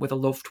restaurant with a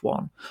loved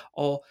one,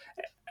 or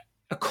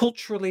a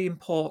culturally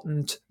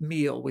important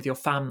meal with your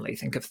family.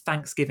 Think of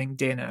Thanksgiving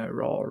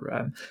dinner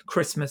or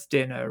Christmas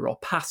dinner or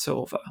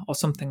Passover or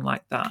something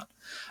like that.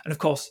 And of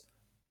course,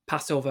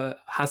 Passover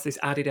has this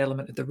added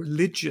element of the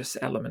religious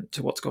element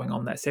to what's going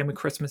on there. Same with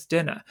Christmas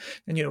dinner.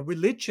 And,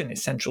 religion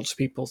is central to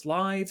people's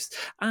lives,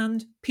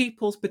 and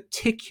people's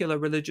particular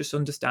religious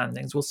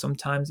understandings will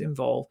sometimes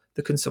involve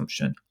the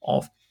consumption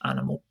of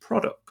animal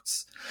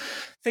products.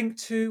 Think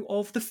too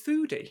of the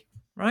foodie,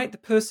 right? The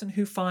person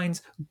who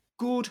finds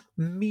good,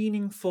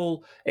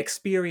 meaningful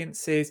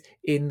experiences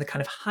in the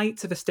kind of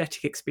heights of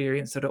aesthetic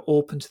experience that are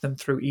open to them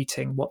through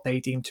eating what they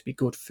deem to be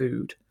good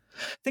food.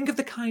 Think of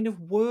the kind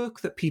of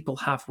work that people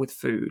have with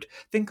food.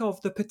 Think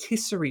of the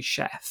patisserie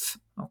chef,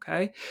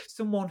 okay?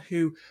 Someone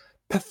who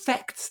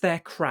perfects their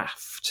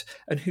craft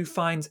and who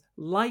finds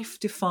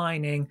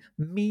life-defining,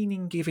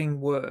 meaning-giving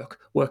work,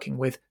 working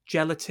with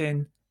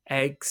gelatin,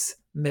 eggs,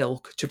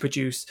 milk to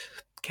produce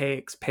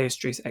cakes,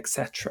 pastries,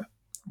 etc.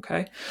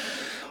 Okay?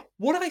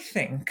 What I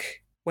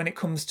think when it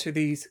comes to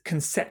these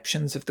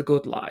conceptions of the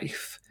good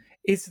life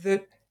is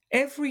that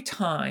every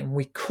time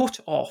we cut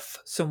off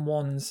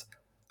someone's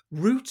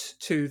route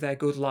to their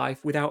good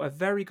life without a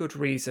very good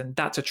reason,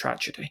 that's a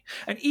tragedy.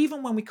 And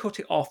even when we cut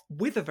it off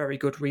with a very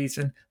good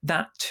reason,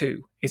 that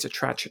too is a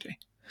tragedy.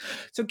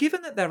 So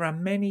given that there are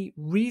many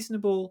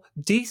reasonable,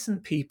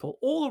 decent people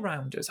all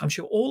around us, I'm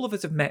sure all of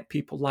us have met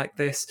people like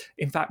this.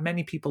 In fact,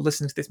 many people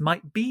listening to this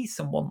might be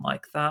someone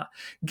like that.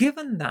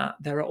 Given that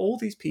there are all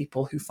these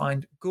people who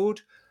find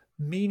good,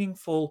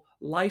 meaningful,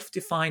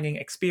 life-defining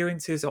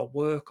experiences or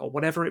work or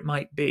whatever it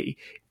might be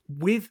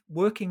with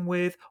working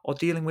with or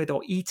dealing with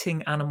or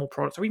eating animal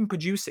products or even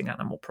producing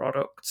animal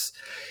products,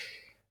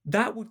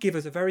 that would give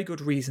us a very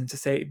good reason to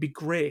say it'd be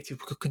great if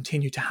we could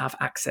continue to have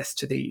access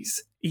to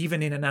these,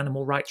 even in an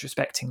animal rights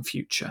respecting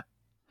future.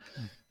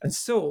 And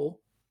so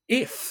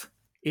if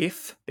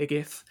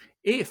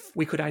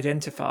we could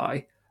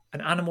identify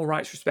an animal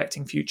rights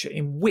respecting future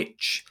in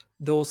which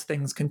those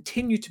things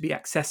continue to be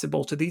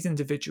accessible to these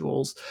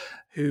individuals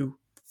who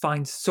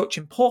find such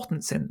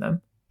importance in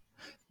them,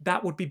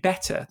 that would be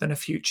better than a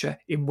future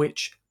in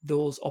which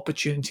those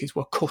opportunities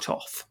were cut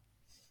off.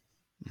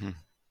 Mm-hmm.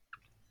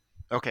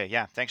 Okay,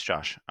 yeah, thanks,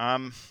 Josh.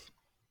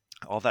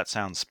 All that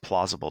sounds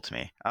plausible to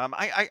me.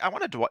 I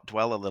want to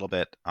dwell a little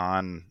bit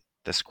on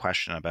this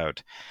question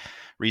about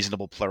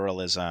reasonable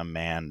pluralism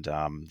and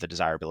the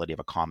desirability of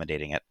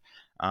accommodating it.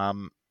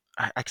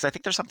 Because I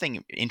think there's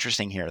something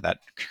interesting here that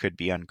could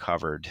be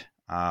uncovered.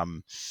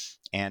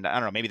 And I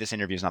don't know, maybe this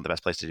interview is not the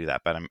best place to do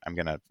that, but I'm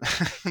going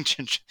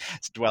to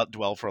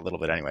dwell for a little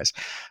bit anyways.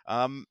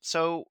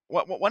 So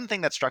one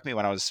thing that struck me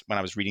when I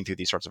was reading through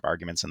these sorts of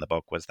arguments in the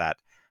book was that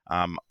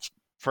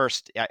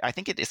first, I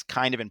think it is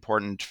kind of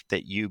important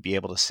that you be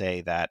able to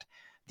say that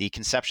the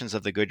conceptions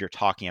of the good you're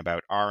talking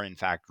about are in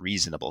fact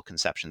reasonable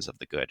conceptions of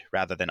the good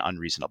rather than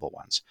unreasonable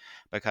ones,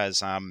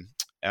 because I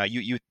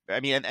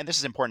mean, and this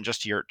is important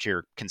just to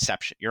your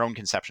conception, your own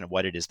conception of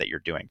what it is that you're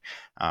doing.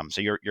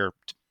 So you're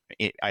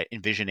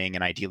envisioning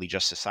an ideally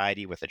just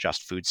society with a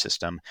just food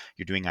system.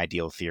 You're doing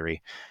ideal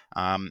theory.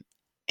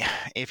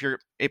 If you're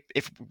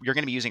going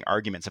to be using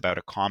arguments about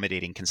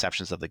accommodating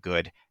conceptions of the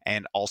good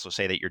and also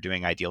say that you're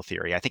doing ideal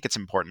theory, I think it's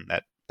important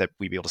that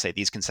we be able to say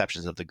these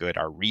conceptions of the good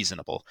are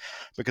reasonable,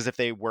 because if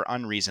they were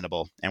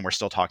unreasonable and we're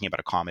still talking about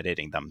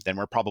accommodating them, then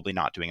we're probably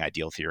not doing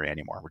ideal theory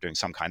anymore. We're doing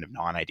some kind of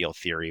non-ideal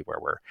theory where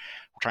we're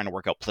trying to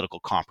work out political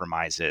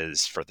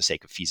compromises for the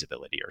sake of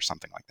feasibility or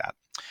something like that.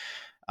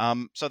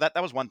 So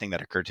that was one thing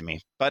that occurred to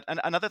me. But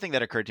another thing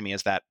that occurred to me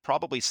is that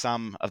probably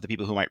some of the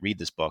people who might read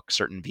this book,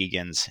 certain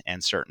vegans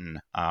and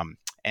certain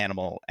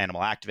animal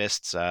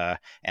activists,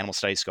 animal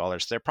studies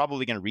scholars, they're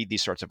probably going to read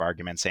these sorts of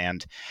arguments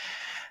and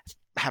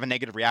have a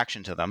negative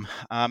reaction to them.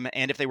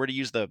 And if they were to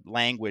use the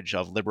language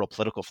of liberal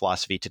political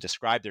philosophy to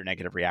describe their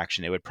negative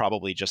reaction, it would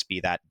probably just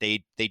be that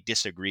they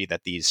disagree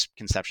that these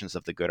conceptions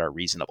of the good are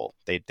reasonable.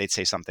 They'd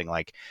say something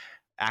like,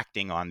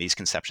 acting on these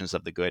conceptions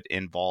of the good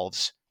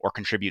involves or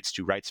contributes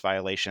to rights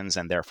violations,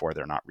 and therefore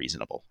they're not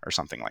reasonable, or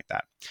something like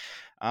that.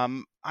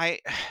 I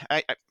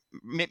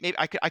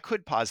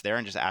could pause there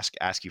and just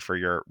ask you for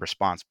your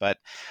response, but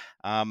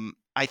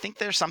I think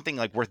there's something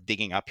like worth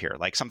digging up here,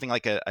 like something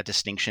like a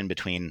distinction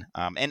between,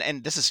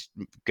 and this is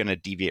going to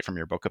deviate from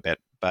your book a bit,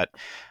 but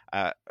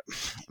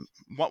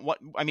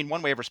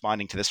one way of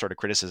responding to this sort of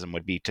criticism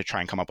would be to try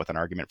and come up with an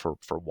argument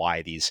for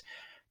why these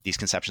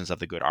conceptions of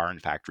the good are in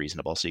fact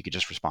reasonable. So you could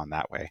just respond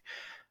that way.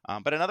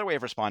 But another way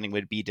of responding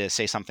would be to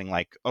say something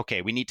like,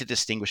 okay, we need to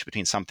distinguish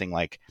between something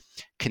like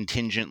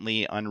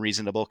contingently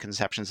unreasonable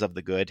conceptions of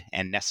the good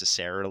and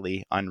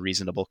necessarily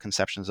unreasonable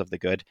conceptions of the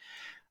good.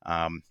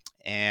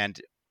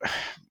 And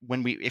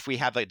if we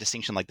have a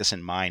distinction like this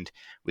in mind,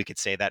 we could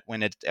say that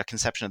when a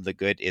conception of the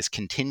good is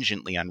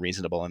contingently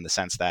unreasonable in the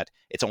sense that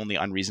it's only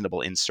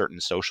unreasonable in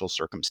certain social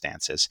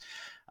circumstances,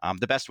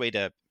 the best way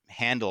to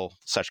handle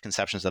such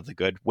conceptions of the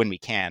good when we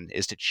can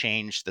is to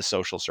change the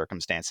social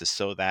circumstances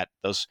so that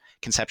those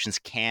conceptions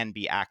can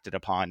be acted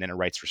upon in a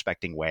rights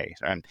respecting way,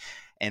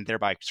 and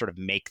thereby sort of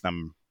make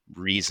them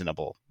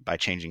reasonable by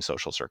changing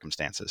social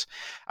circumstances.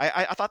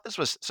 I thought this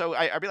was, so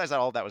I realized that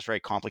all of that was very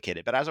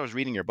complicated, but as I was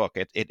reading your book,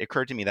 it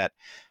occurred to me that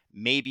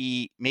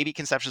maybe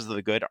conceptions of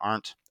the good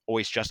aren't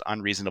always just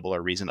unreasonable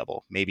or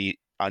reasonable. Maybe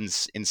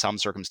in some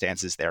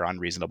circumstances they're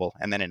unreasonable,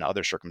 and then in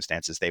other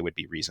circumstances they would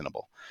be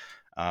reasonable.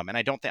 And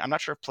I'm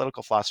not sure if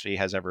political philosophy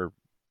has ever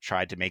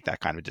tried to make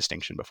that kind of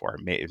distinction before.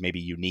 It may be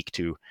unique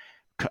to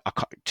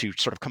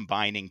sort of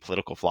combining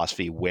political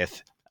philosophy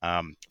with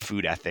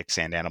food ethics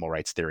and animal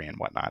rights theory and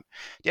whatnot.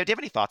 Do you have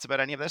any thoughts about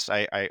any of this?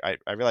 I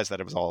realized that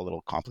it was all a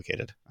little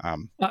complicated.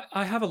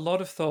 I have a lot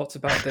of thoughts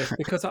about this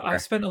because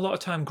I've spent a lot of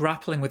time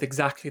grappling with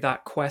exactly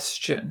that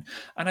question.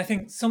 And I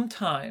think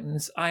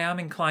sometimes I am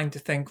inclined to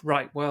think,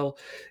 right, well,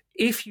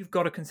 if you've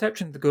got a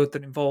conception of the good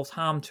that involves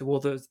harm to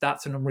others,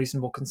 that's an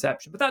unreasonable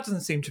conception. But that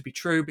doesn't seem to be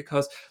true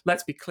because,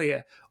 let's be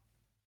clear,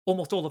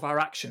 almost all of our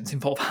actions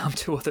involve harm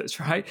to others,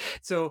 right?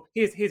 So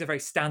here's a very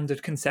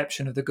standard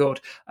conception of the good.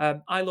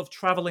 I love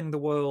traveling the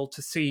world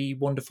to see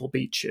wonderful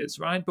beaches,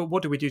 right? But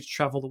what do we do to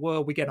travel the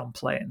world? We get on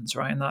planes,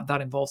 right? And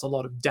that involves a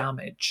lot of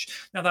damage.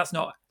 Now, that's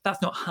not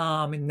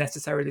harm in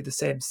necessarily the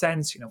same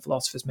sense.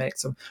 Philosophers make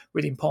some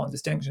really important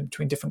distinction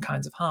between different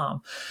kinds of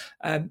harm.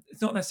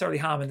 It's not necessarily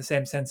harm in the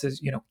same sense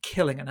as,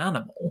 killing an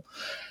animal.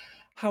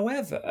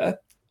 However,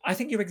 I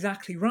think you're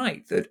exactly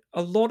right that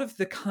a lot of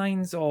the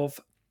kinds of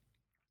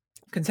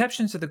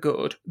conceptions of the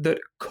good that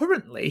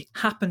currently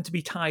happen to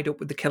be tied up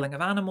with the killing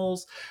of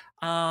animals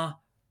are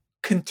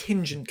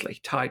contingently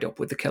tied up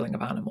with the killing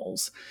of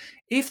animals.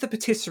 If the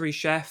patisserie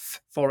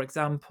chef, for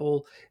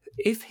example,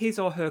 if his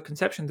or her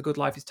conception of the good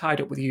life is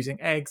tied up with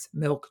using eggs,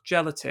 milk,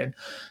 gelatin,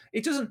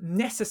 it doesn't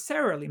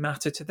necessarily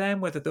matter to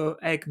them whether the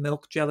egg,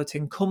 milk,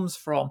 gelatin comes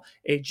from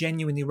a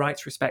genuinely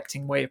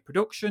rights-respecting way of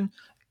production,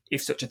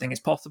 if such a thing is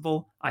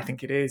possible. I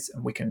think it is,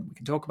 and we can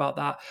talk about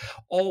that,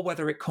 or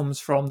whether it comes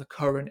from the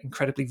current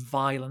incredibly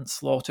violent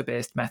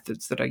slaughter-based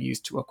methods that are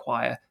used to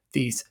acquire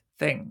these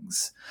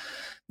things.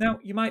 Now,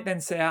 you might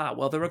then say,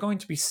 well, there are going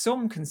to be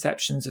some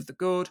conceptions of the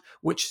good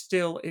which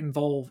still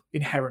involve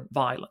inherent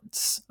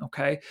violence,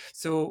 okay?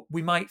 So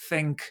we might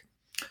think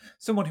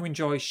someone who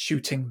enjoys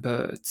shooting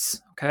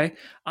birds, okay?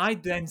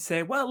 I'd then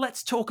say, well,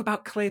 let's talk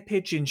about clay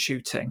pigeon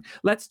shooting.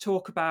 Let's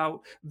talk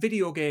about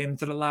video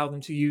games that allow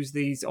them to use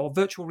these, or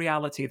virtual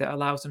reality that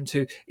allows them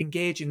to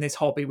engage in this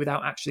hobby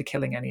without actually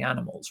killing any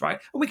animals,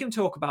 right? And we can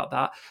talk about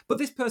that. But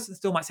this person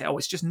still might say,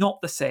 it's just not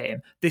the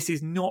same. This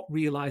is not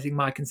realizing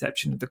my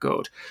conception of the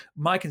good.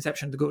 My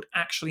conception of the good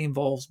actually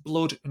involves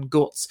blood and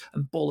guts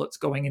and bullets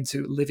going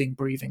into living,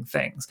 breathing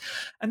things.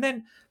 And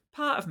then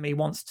part of me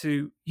wants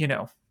to,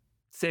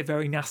 say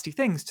very nasty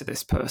things to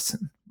this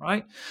person,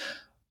 right?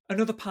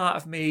 Another part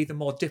of me, the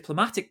more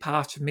diplomatic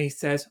part of me,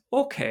 says,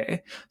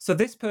 okay, so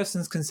this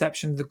person's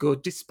conception of the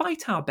good,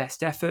 despite our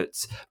best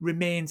efforts,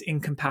 remains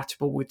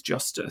incompatible with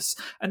justice.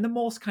 And the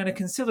most kind of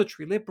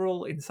conciliatory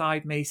liberal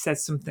inside me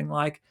says something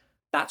like,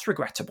 that's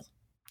regrettable.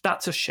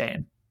 That's a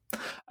shame.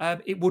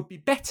 It would be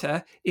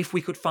better if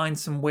we could find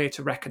some way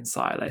to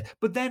reconcile it.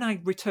 But then I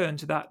return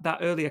to that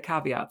earlier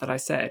caveat that I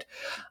said.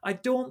 I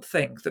don't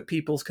think that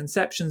people's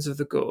conceptions of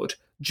the good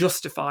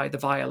justify the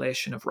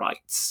violation of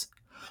rights.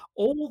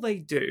 All they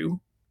do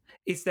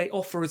is they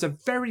offer us a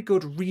very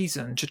good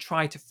reason to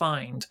try to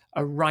find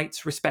a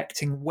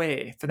rights-respecting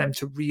way for them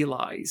to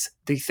realise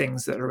the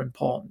things that are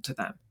important to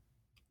them.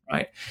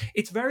 Right?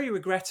 It's very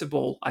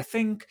regrettable, I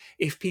think,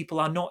 if people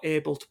are not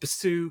able to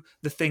pursue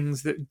the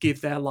things that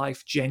give their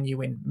life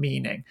genuine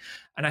meaning.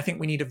 And I think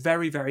we need a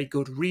very, very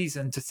good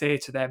reason to say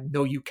to them,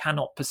 no, you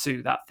cannot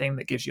pursue that thing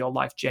that gives your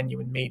life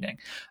genuine meaning.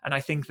 And I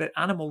think that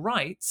animal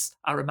rights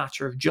are a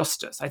matter of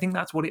justice. I think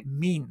that's what it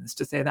means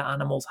to say that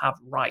animals have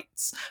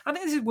rights. I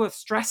think this is worth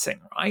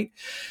stressing, right?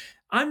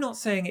 I'm not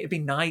saying it'd be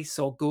nice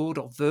or good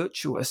or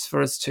virtuous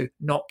for us to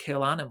not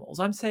kill animals.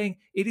 I'm saying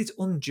it is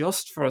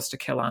unjust for us to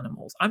kill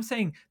animals. I'm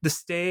saying the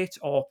state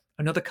or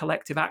another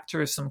collective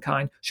actor of some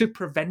kind should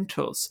prevent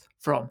us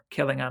from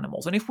killing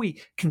animals. And if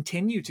we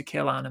continue to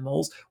kill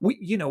animals,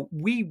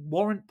 we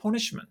warrant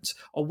punishment,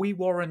 or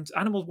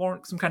animals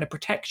warrant some kind of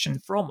protection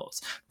from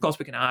us. Of course,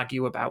 we can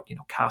argue about,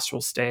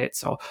 carceral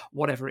states or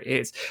whatever it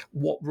is,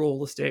 what role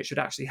the state should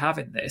actually have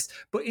in this.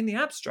 But in the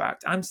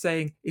abstract, I'm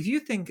saying if you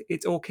think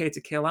it's okay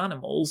to kill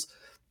animals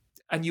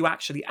and you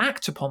actually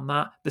act upon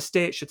that, the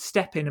state should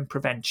step in and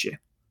prevent you,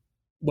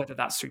 whether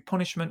that's through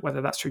punishment,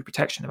 whether that's through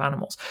protection of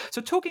animals.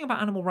 So talking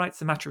about animal rights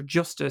as a matter of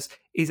justice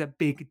is a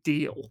big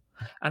deal.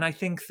 And I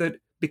think that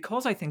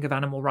because I think of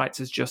animal rights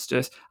as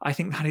justice, I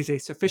think that is a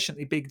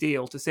sufficiently big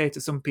deal to say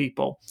to some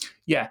people,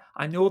 yeah,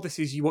 I know this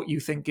is what you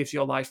think gives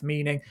your life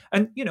meaning.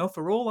 And,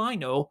 for all I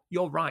know,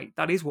 you're right.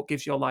 That is what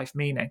gives your life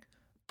meaning.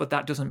 But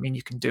that doesn't mean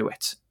you can do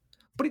it.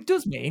 But it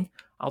does mean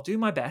I'll do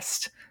my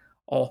best,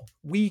 or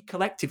we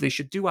collectively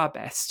should do our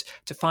best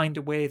to find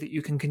a way that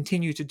you can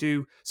continue to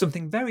do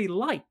something very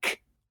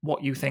like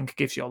what you think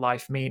gives your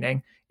life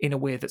meaning in a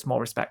way that's more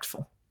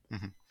respectful.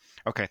 Mm-hmm.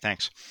 Okay,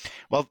 thanks.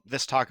 Well,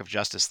 this talk of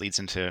justice leads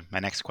into my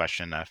next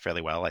question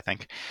fairly well, I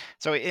think.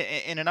 So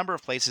in a number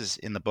of places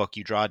in the book,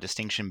 you draw a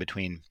distinction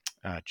between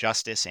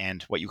justice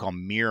and what you call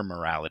mere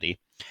morality.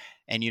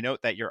 And you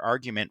note that your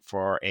argument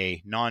for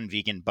a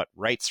non-vegan but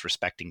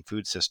rights-respecting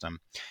food system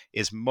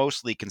is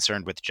mostly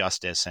concerned with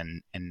justice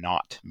and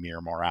not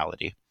mere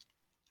morality.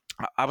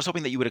 I was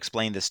hoping that you would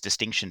explain this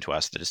distinction to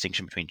us, the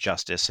distinction between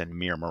justice and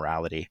mere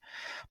morality.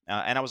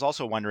 And I was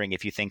also wondering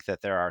if you think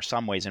that there are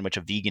some ways in which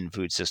a vegan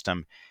food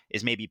system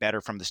is maybe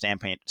better from the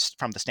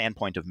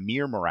standpoint of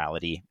mere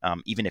morality,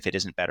 even if it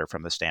isn't better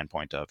from the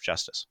standpoint of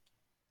justice.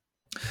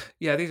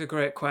 Yeah, these are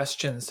great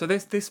questions. So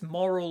this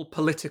moral,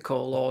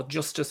 political, or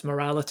justice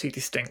morality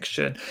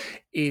distinction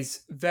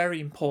is very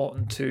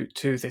important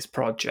to this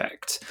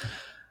project.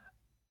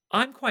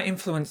 I'm quite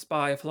influenced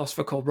by a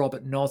philosopher called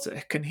Robert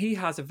Nozick, and he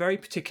has a very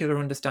particular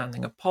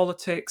understanding of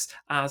politics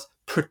as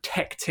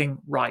protecting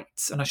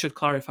rights. And I should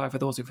clarify for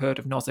those who've heard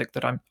of Nozick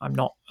that I'm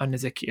not a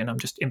Nozickian, I'm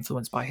just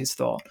influenced by his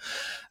thought.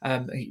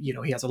 He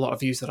has a lot of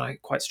views that I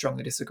quite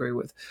strongly disagree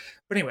with.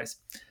 But anyways,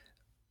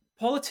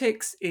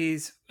 politics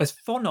is, as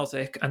for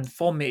Nozick and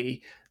for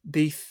me,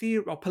 the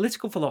theory or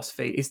political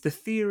philosophy is the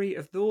theory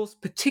of those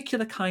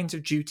particular kinds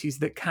of duties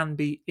that can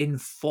be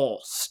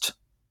enforced.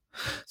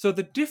 So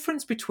the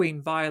difference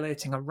between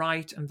violating a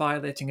right and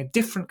violating a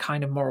different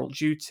kind of moral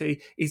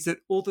duty is that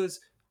others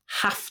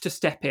have to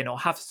step in or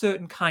have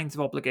certain kinds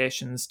of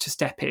obligations to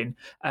step in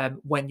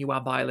when you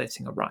are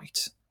violating a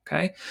right.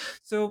 Okay,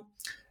 so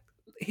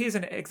here's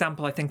an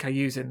example I think I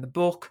use in the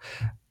book.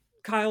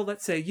 Kyle,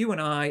 let's say you and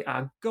I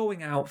are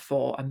going out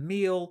for a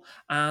meal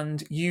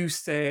and you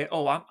say,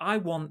 oh, I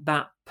want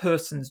that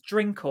person's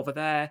drink over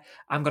there.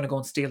 I'm going to go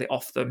and steal it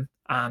off them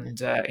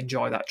and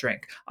enjoy that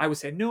drink. I would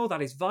say, no,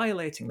 that is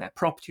violating their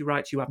property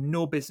rights. You have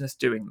no business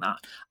doing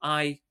that.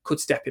 I could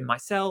step in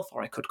myself,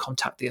 or I could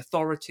contact the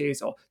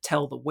authorities or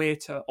tell the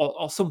waiter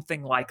or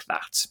something like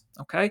that.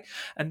 Okay?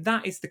 And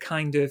that is the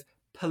kind of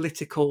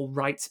political,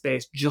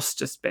 rights-based,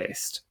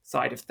 justice-based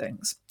side of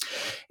things.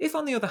 If,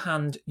 on the other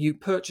hand, you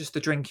purchased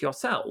the drink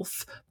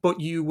yourself, but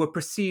you were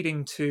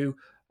proceeding to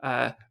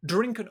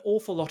drink an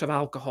awful lot of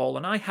alcohol,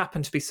 and I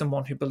happen to be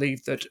someone who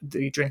believed that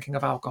the drinking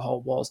of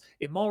alcohol was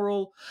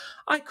immoral,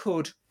 I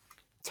could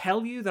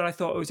tell you that I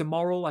thought it was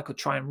immoral. I could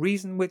try and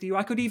reason with you.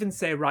 I could even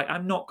say, right,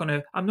 I'm not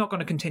gonna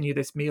continue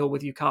this meal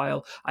with you,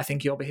 Kyle. I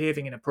think you're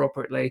behaving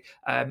inappropriately.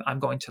 I'm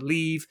going to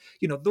leave.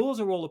 Those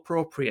are all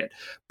appropriate.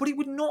 But it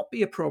would not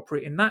be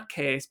appropriate in that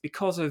case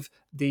because of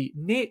the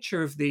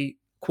nature of the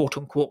quote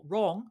unquote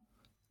wrong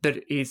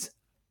that is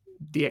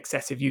the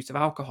excessive use of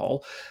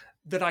alcohol,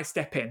 that I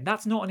step in.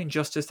 That's not an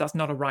injustice. That's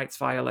not a rights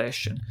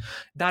violation.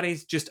 That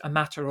is just a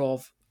matter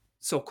of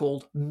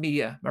so-called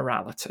mere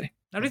morality.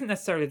 Now, it isn't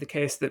necessarily the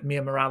case that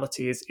mere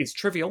morality is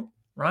trivial,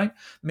 right?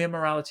 Mere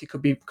morality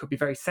could be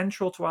very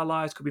central to our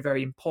lives, could be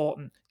very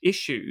important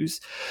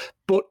issues,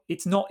 but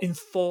it's not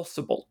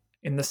enforceable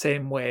in the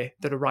same way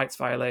that a rights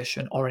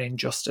violation or an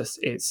injustice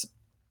is.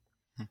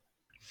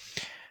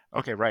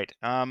 Okay, right.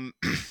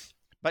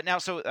 But now,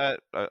 so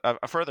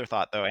a further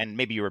thought, though, and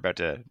maybe you were about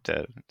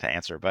to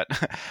answer, but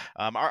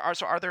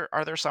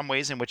are there some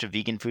ways in which a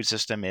vegan food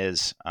system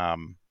is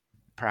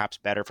perhaps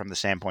better from the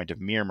standpoint of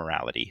mere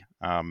morality?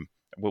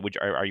 Would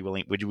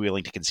you be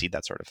willing to concede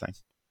that sort of thing?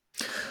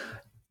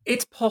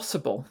 It's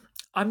possible.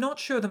 I'm not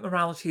sure that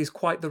morality is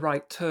quite the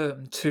right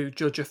term to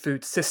judge a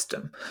food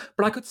system,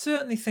 but I could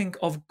certainly think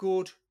of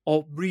good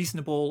or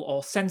reasonable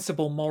or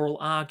sensible moral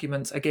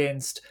arguments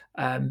against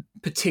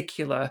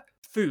particular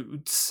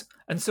foods.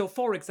 And so,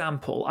 for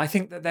example, I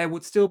think that there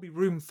would still be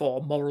room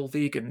for moral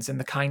vegans in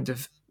the kind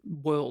of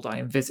world I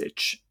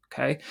envisage.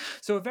 Okay,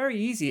 so a very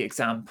easy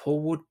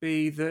example would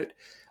be that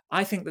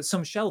I think that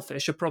some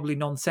shellfish are probably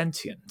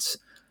non-sentient,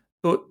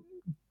 but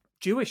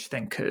Jewish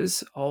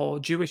thinkers or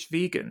Jewish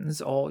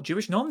vegans or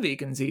Jewish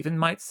non-vegans even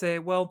might say,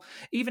 well,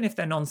 even if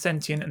they're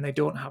non-sentient and they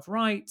don't have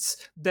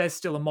rights, there's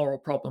still a moral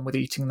problem with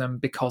eating them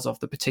because of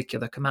the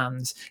particular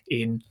commands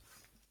in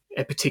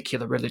a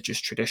particular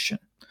religious tradition.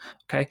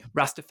 Okay,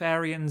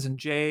 Rastafarians and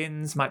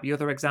Jains might be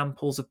other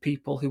examples of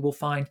people who will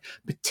find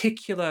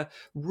particular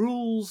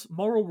rules,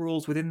 moral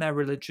rules within their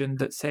religion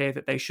that say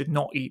that they should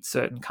not eat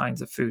certain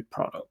kinds of food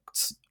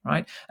products,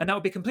 right? And that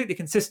would be completely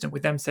consistent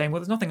with them saying, well,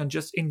 there's nothing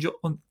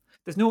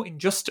there's no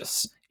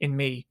injustice in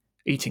me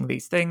eating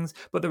these things,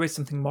 but there is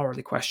something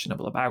morally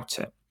questionable about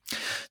it.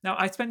 Now,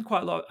 I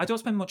don't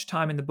spend much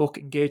time in the book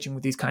engaging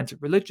with these kinds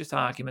of religious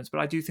arguments, but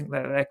I do think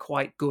that they're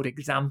quite good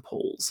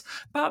examples.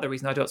 Part of the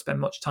reason I don't spend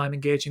much time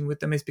engaging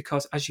with them is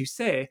because, as you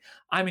say,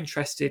 I'm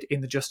interested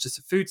in the justice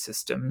of food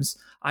systems.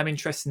 I'm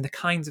interested in the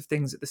kinds of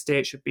things that the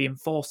state should be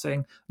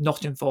enforcing,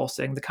 not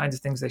enforcing, the kinds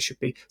of things they should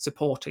be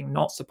supporting,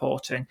 not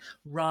supporting,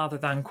 rather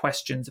than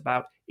questions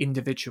about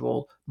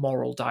individual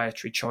moral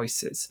dietary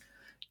choices.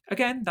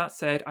 Again, that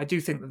said, I do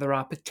think that there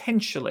are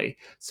potentially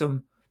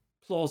some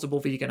plausible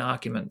vegan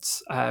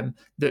arguments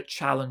that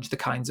challenge the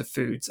kinds of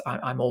foods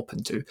I'm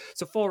open to.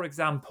 So, for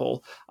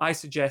example, I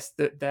suggest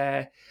that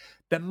there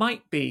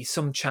might be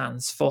some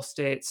chance for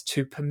states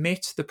to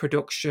permit the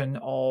production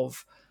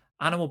of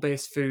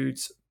animal-based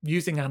foods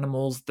using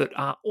animals that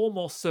are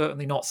almost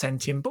certainly not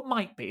sentient, but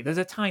might be. There's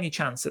a tiny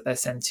chance that they're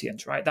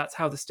sentient, right? That's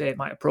how the state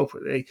might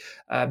appropriately,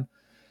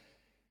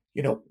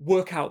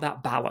 work out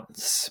that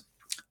balance.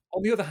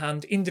 On the other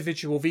hand,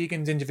 individual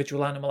vegans,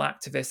 individual animal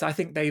activists, I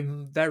think they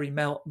very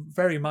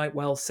might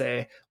well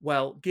say,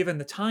 well, given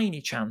the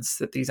tiny chance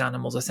that these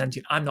animals are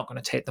sentient, I'm not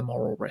going to take the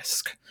moral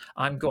risk.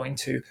 I'm going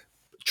to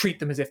treat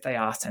them as if they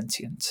are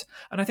sentient.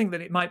 And I think that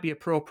it might be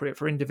appropriate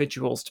for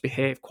individuals to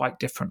behave quite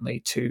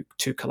differently to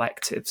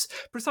collectives,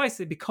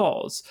 precisely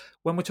because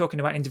when we're talking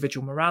about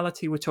individual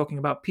morality, we're talking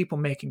about people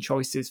making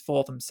choices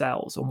for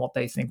themselves on what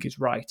they think is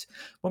right.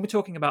 When we're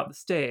talking about the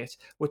state,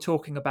 we're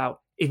talking about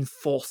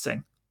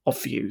enforcing of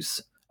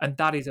views. And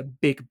that is a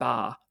big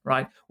bar,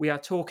 right? We are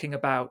talking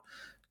about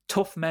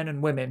tough men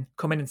and women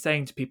coming and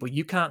saying to people,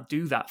 you can't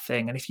do that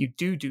thing. And if you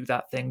do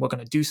that thing, we're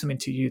going to do something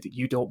to you that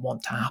you don't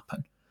want to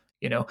happen,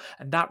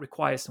 and that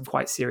requires some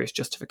quite serious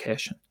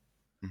justification.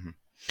 Mm-hmm.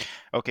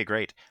 Okay,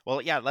 great.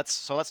 Well, yeah,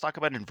 let's talk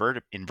about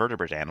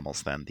invertebrate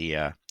animals then,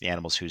 the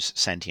animals whose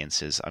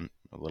sentience is a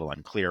little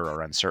unclear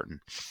or uncertain.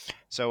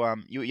 So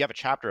you have a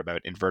chapter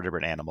about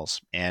invertebrate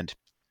animals, and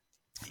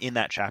in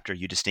that chapter,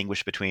 you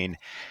distinguish between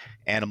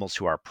animals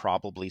who are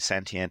probably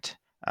sentient,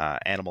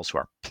 animals who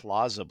are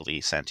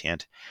plausibly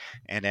sentient,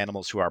 and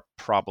animals who are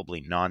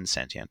probably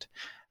non-sentient.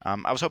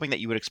 I was hoping that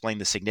you would explain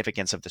the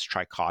significance of this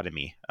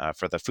trichotomy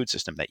for the food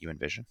system that you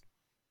envision.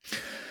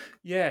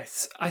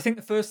 Yes, I think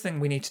the first thing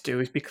we need to do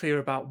is be clear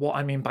about what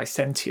I mean by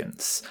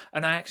sentience.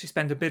 And I actually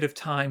spend a bit of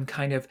time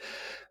kind of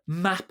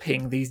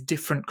mapping these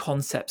different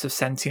concepts of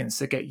sentience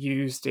that get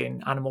used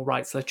in animal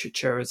rights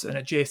literatures and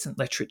adjacent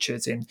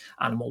literatures in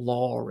animal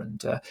law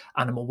and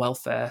animal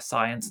welfare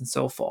science and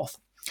so forth.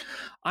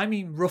 I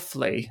mean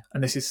roughly,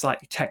 and this is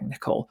slightly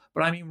technical,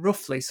 but I mean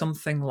roughly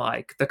something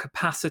like the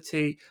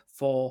capacity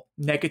for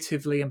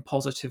negatively and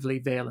positively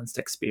valenced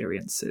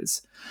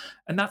experiences.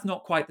 And that's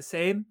not quite the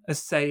same as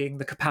saying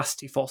the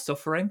capacity for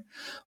suffering.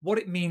 What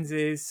it means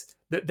is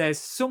that there's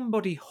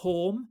somebody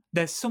home,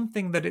 there's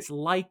something that it's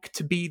like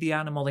to be the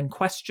animal in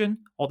question,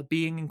 or the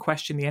being in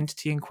question, the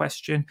entity in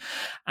question,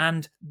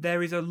 and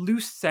there is a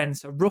loose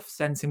sense, a rough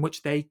sense in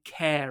which they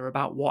care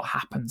about what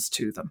happens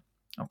to them.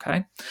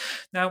 Okay?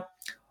 Now,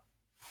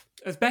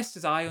 as best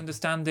as I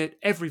understand it,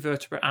 every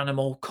vertebrate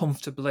animal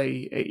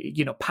comfortably,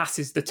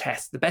 passes the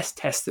test, the best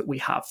test that we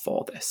have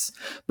for this.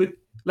 But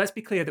let's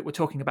be clear that we're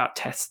talking about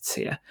tests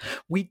here.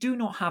 We do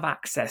not have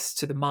access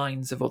to the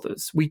minds of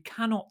others. We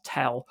cannot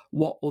tell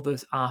what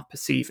others are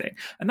perceiving.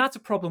 And that's a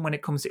problem when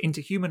it comes to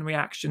interhuman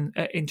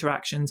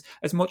interactions,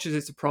 as much as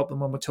it's a problem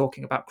when we're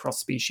talking about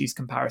cross-species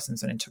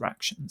comparisons and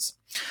interactions.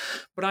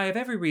 But I have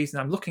every reason,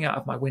 I'm looking out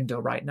of my window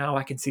right now,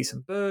 I can see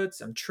some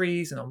birds and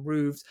trees and on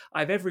roofs. I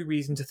have every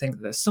reason to think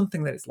that there's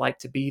something that it's like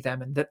to be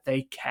them and that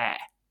they care.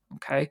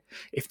 Okay?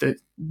 If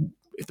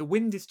the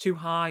wind is too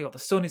high or the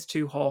sun is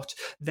too hot,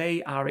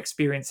 they are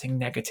experiencing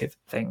negative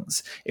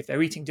things. If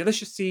they're eating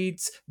delicious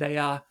seeds, they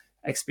are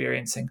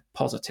experiencing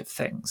positive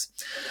things.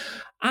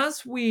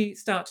 As we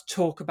start to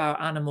talk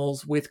about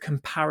animals with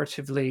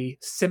comparatively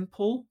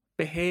simple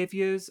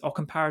behaviors or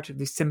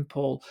comparatively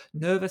simple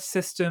nervous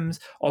systems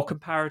or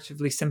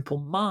comparatively simple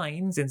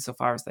minds,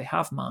 insofar as they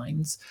have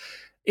minds,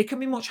 it can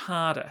be much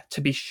harder to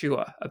be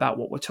sure about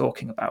what we're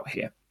talking about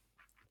here.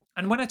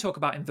 And when I talk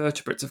about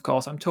invertebrates, of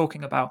course, I'm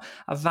talking about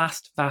a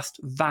vast, vast,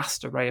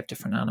 vast array of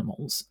different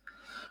animals.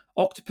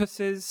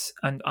 Octopuses,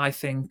 and I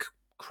think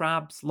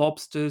crabs,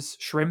 lobsters,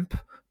 shrimp,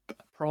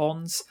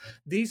 prawns,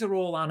 these are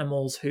all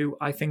animals who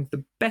I think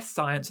the best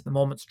science at the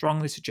moment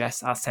strongly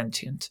suggests are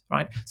sentient,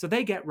 right? So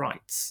they get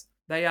rights.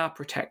 They are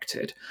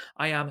protected.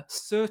 I am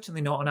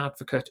certainly not an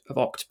advocate of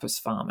octopus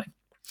farming.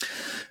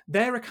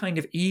 They're a kind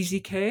of easy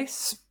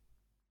case.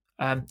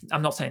 I'm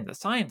not saying that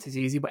science is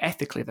easy, but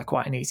ethically they're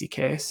quite an easy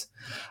case.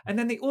 And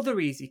then the other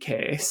easy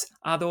case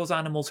are those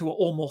animals who are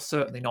almost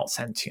certainly not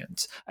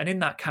sentient. And in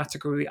that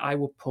category, I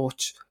will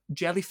put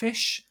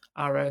jellyfish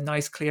are a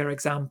nice clear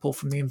example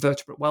from the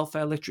invertebrate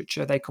welfare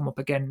literature. They come up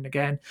again and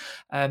again.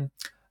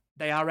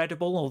 They are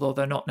edible, although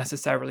they're not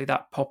necessarily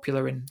that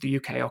popular in the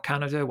UK or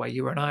Canada, where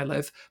you and I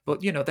live.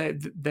 But,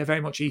 they're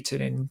very much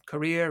eaten in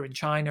Korea, in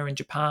China, in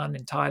Japan,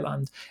 in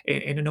Thailand,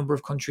 in a number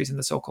of countries in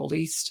the so-called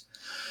East.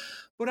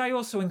 But I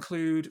also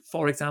include,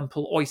 for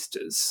example,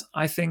 oysters.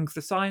 I think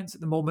the science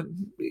at the moment,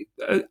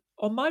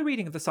 on my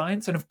reading of the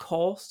science, and of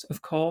course,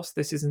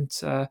 this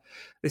isn't.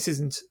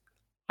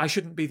 I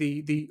shouldn't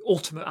be the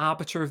ultimate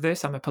arbiter of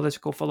this. I'm a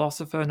political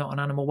philosopher, not an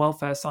animal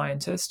welfare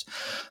scientist.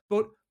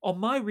 But on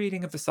my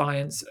reading of the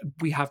science,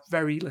 we have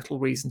very little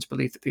reason to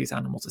believe that these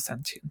animals are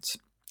sentient.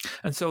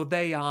 And so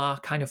they are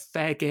kind of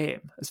fair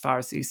game as far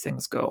as these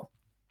things go.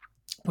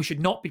 We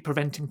should not be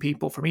preventing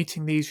people from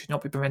eating these, should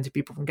not be preventing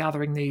people from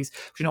gathering these,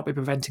 should not be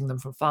preventing them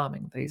from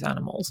farming these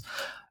animals.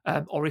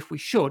 Or if we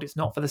should, it's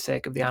not for the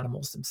sake of the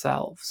animals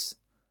themselves.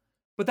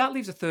 But that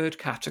leaves a third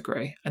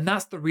category, and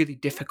that's the really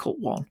difficult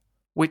one,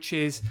 which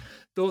is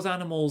those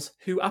animals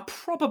who are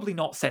probably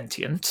not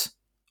sentient,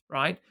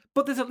 right?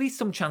 But there's at least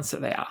some chance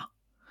that they are.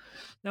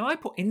 Now, I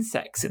put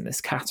insects in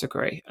this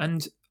category,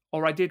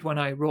 or I did when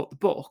I wrote the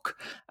book,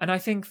 and I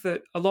think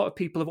that a lot of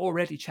people have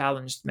already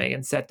challenged me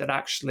and said that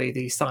actually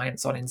the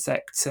science on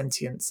insect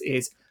sentience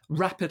is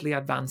rapidly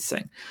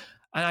advancing.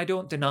 And I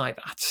don't deny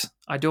that.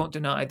 I don't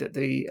deny that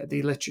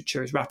the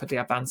literature is rapidly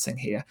advancing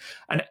here.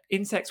 And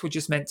insects were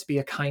just meant to be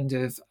a kind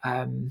of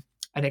an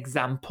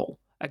example.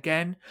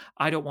 Again,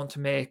 I don't want to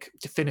make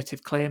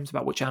definitive claims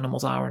about which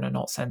animals are and are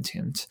not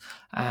sentient.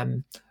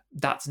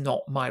 That's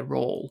not my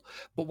role.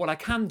 But what I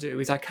can do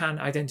is I can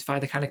identify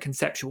the kind of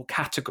conceptual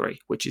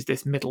category, which is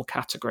this middle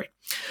category.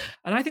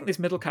 And I think this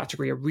middle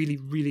category are really,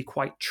 really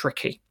quite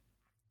tricky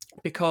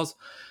because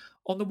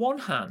on the one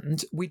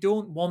hand, we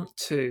don't want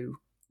to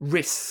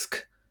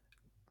risk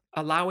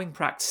allowing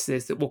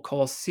practices that will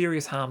cause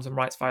serious harms and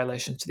rights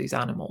violations to these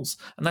animals.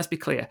 And let's be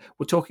clear,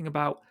 we're talking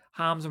about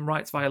harms and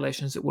rights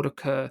violations that would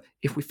occur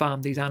if we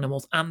farmed these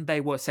animals and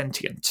they were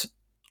sentient,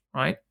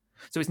 right?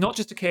 So it's not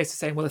just a case of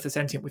saying, well, if they're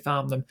sentient, we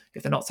farm them.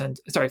 If they're not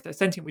if they're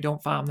sentient, we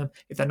don't farm them.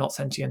 If they're not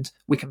sentient,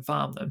 we can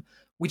farm them.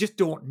 We just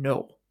don't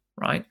know,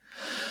 right?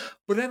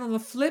 But then on the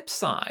flip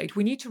side,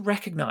 we need to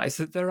recognize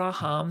that there are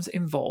harms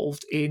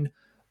involved in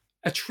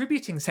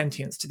attributing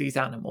sentience to these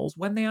animals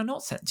when they are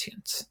not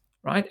sentient,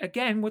 right?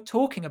 Again, we're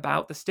talking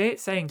about the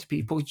state saying to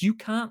people, you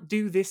can't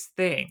do this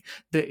thing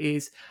that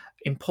is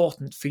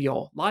important for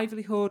your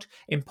livelihood,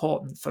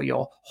 important for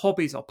your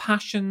hobbies or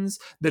passions,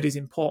 that is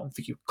important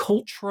for you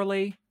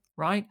culturally,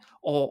 right?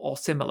 Or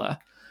similar.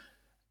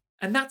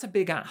 And that's a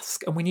big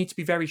ask. And we need to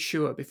be very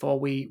sure before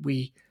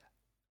we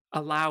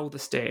allow the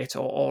state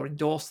or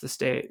endorse the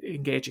state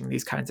engaging in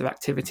these kinds of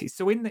activities.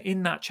 So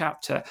in that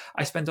chapter,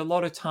 I spend a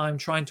lot of time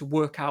trying to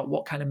work out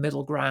what kind of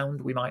middle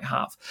ground we might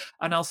have.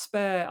 And I'll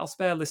spare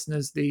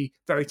listeners the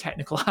very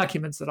technical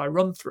arguments that I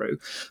run through.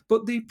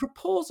 But the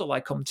proposal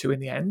I come to in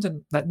the end,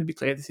 and let me be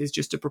clear, this is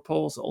just a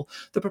proposal.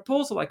 The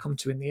proposal I come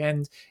to in the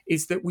end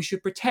is that we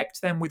should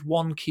protect them with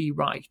one key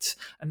right,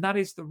 and that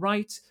is the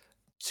right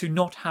to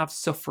not have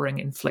suffering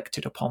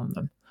inflicted upon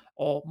them.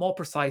 Or more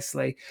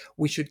precisely,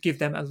 we should give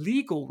them a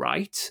legal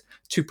right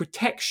to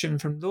protection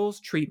from those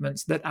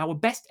treatments that our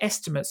best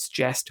estimates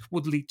suggest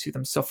would lead to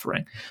them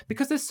suffering.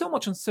 Because there's so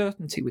much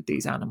uncertainty with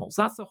these animals.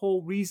 That's the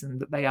whole reason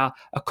that they are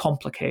a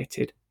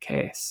complicated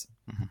case.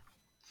 Mm-hmm.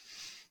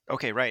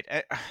 Okay, right.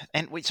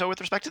 So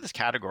with respect to this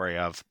category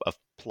of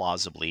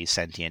plausibly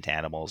sentient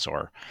animals,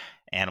 or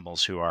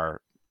animals who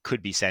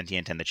could be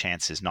sentient and the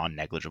chance is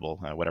non-negligible,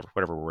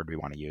 whatever word we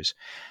want to use.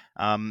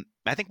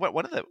 I think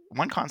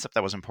one concept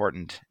that was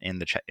important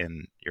in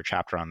in your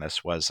chapter on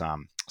this was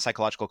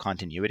psychological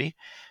continuity.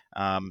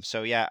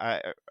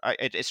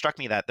 It struck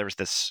me that there was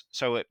this.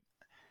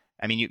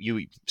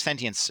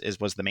 Sentience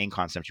was the main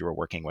concept you were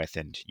working with,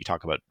 and you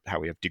talk about how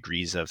we have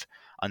degrees of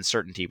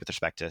uncertainty with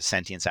respect to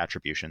sentience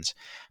attributions.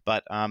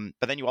 But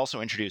then you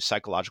also introduce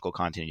psychological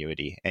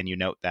continuity, and you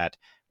note that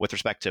with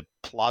respect to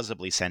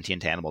plausibly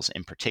sentient animals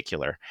in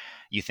particular,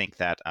 you think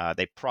that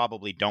they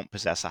probably don't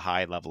possess a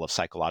high level of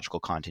psychological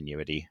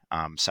continuity,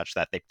 such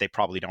that they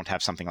probably don't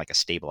have something like a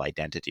stable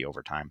identity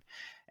over time.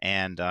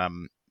 And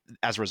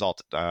as a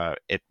result,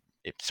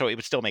 so it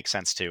would still make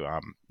sense to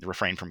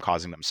refrain from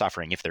causing them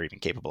suffering if they're even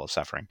capable of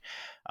suffering.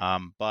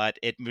 But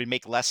it would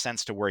make less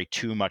sense to worry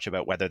too much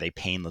about whether they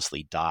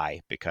painlessly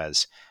die,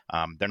 because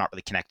they're not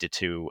really connected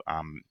to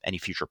any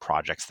future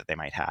projects that they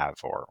might have,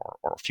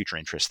 or future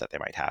interests that they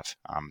might have.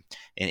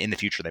 In the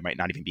future, they might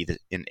not even be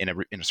in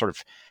a sort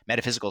of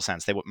metaphysical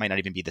sense, they might not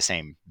even be the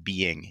same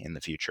being in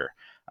the future.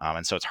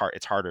 And so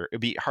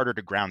it'd be harder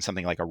to ground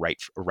something like a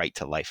right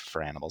to life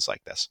for animals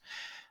like this.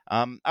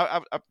 I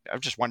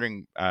was just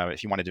wondering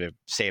if you wanted to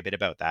say a bit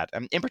about that.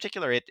 In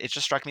particular, it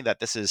just struck me that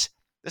this is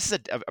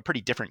a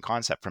pretty different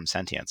concept from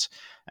sentience,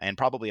 and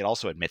probably it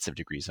also admits of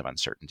degrees of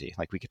uncertainty.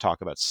 Like, we could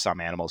talk about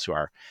some animals who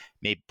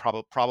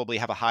probably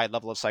have a high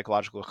level of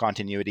psychological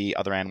continuity,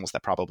 other animals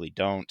that probably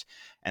don't,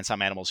 and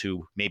some animals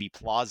who maybe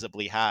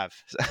plausibly have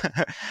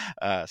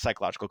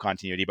psychological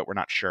continuity, but we're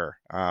not sure.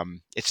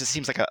 It just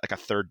seems like a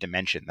third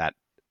dimension that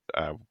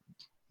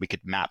we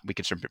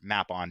could sort of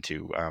map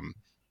onto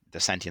the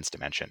sentience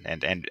dimension,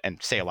 and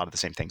say a lot of the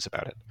same things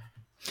about it.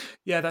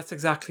 Yeah, that's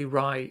exactly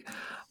right.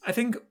 I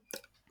think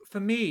for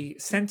me,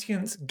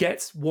 sentience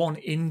gets one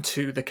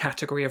into the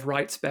category of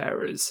rights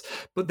bearers,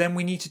 but then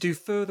we need to do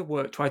further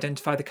work to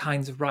identify the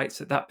kinds of rights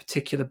that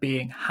particular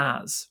being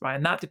has, right?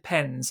 And that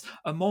depends,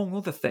 among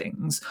other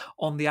things,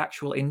 on the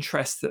actual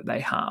interests that they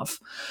have.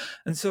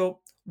 And so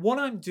what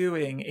I'm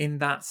doing in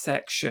that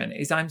section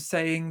is I'm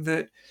saying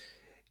that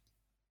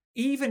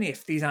even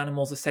if these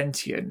animals are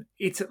sentient,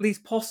 it's at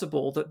least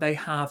possible that they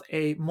have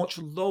a much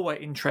lower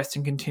interest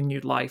in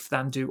continued life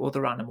than do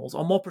other animals.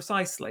 Or more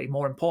precisely,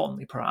 more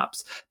importantly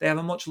perhaps, they have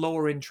a much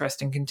lower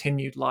interest in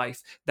continued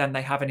life than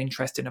they have an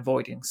interest in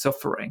avoiding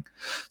suffering.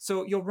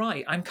 So you're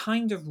right, I'm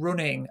kind of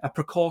running a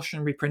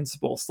precautionary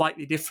principle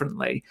slightly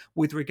differently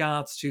with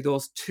regards to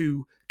those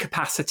two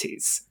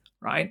capacities,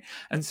 right?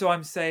 And so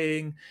I'm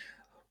saying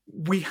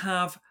we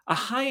have a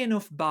high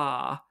enough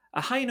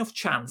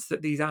chance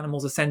that these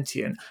animals are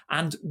sentient,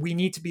 and we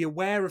need to be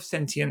aware of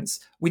sentience.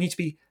 We need to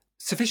be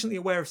sufficiently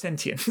aware of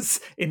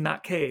sentience in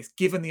that case,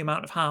 given the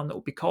amount of harm that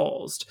will be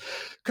caused,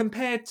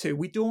 compared to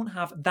we don't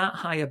have that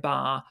high a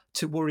bar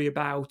to worry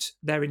about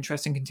their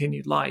interest in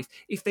continued life.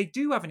 If they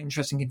do have an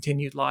interest in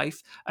continued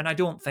life, and I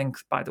don't think,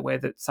 by the way,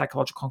 that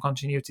psychological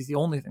continuity is the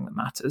only thing that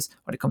matters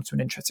when it comes to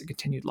an interest in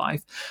continued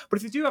life, but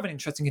if they do have an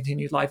interest in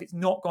continued life, it's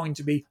not going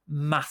to be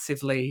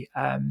massively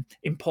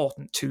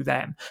important to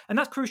them. And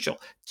that's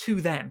crucial, to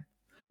them.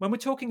 When we're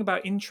talking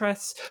about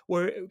interests,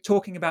 we're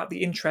talking about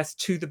the interest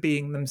to the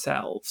being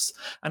themselves.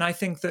 And I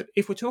think that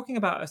if we're talking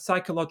about a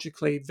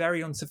psychologically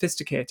very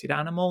unsophisticated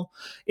animal,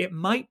 it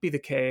might be the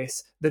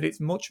case that it's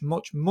much,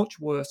 much, much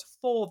worse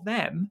for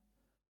them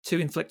to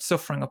inflict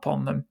suffering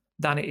upon them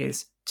than it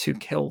is to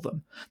kill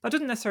them. That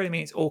doesn't necessarily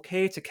mean it's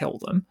okay to kill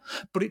them,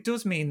 but it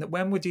does mean that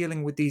when we're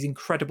dealing with these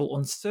incredible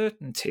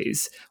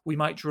uncertainties, we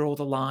might draw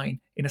the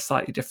line in a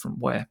slightly different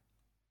way.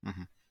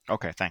 Mm-hmm.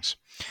 Okay, thanks.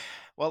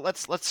 Well,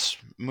 let's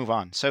move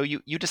on. So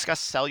you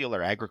discuss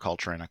cellular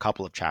agriculture in a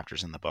couple of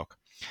chapters in the book,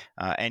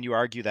 and you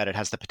argue that it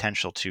has the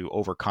potential to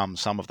overcome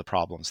some of the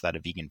problems that a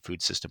vegan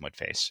food system would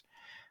face.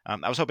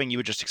 I was hoping you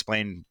would just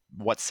explain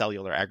what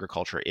cellular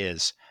agriculture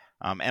is,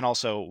 and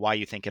also why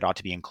you think it ought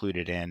to be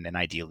included in an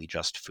ideally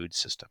just food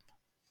system.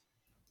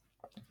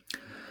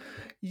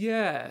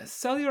 Yeah,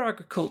 cellular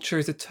agriculture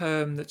is a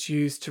term that's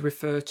used to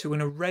refer to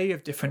an array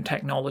of different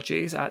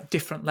technologies at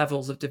different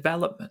levels of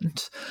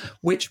development,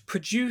 which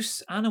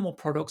produce animal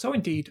products, or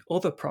indeed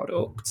other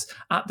products,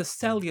 at the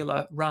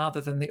cellular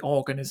rather than the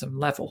organism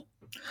level.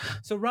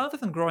 So rather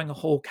than growing a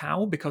whole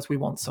cow because we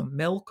want some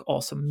milk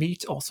or some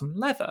meat or some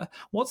leather,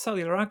 what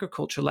cellular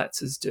agriculture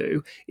lets us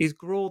do is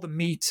grow the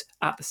meat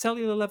at the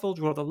cellular level,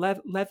 grow the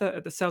leather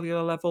at the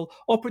cellular level,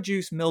 or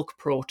produce milk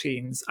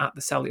proteins at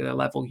the cellular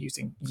level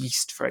using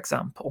yeast, for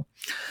example.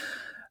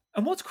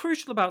 And what's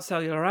crucial about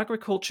cellular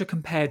agriculture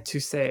compared to,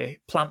 say,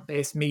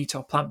 plant-based meat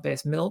or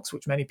plant-based milks,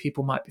 which many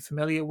people might be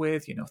familiar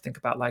with, think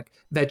about like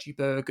veggie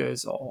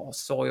burgers or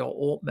soy or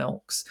oat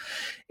milks,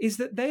 is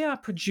that they are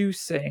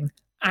producing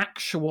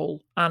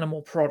actual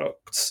animal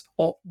products,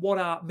 or what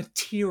are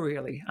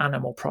materially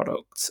animal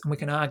products. And we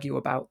can argue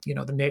about,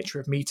 the nature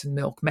of meat and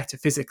milk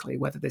metaphysically,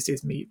 whether this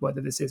is meat, whether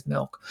this is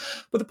milk.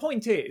 But the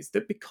point is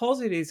that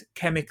because it is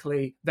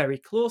chemically very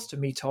close to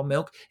meat or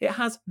milk, it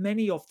has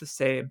many of the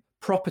same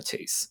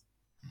properties.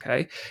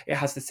 Okay, it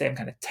has the same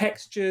kind of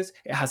textures,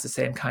 it has the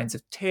same kinds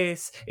of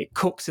tastes, it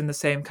cooks in the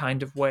same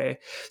kind of way.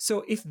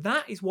 So if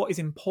that is what is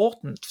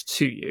important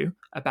to you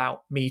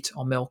about meat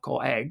or milk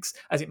or eggs,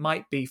 as it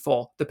might be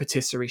for the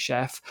patisserie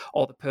chef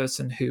or the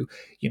person who,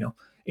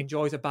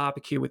 enjoys a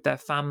barbecue with their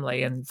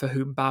family and for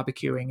whom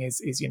barbecuing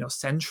is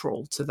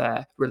central to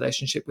their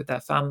relationship with their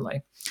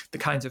family, the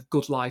kinds of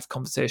good life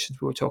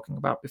conversations we were talking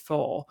about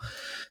before,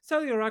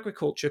 cellular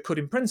agriculture could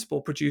in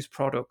principle produce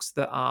products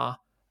that are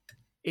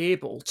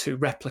able to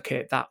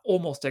replicate that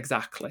almost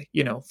exactly,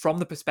 from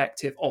the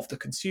perspective of the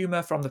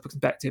consumer, from the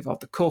perspective of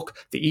the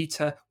cook, the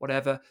eater,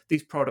 whatever.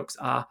 These products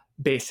are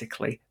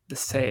basically the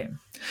same.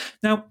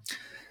 Now,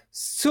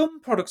 some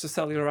products of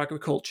cellular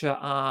agriculture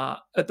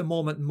are, at the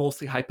moment,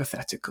 mostly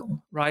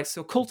hypothetical, right?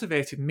 So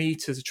cultivated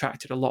meat has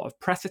attracted a lot of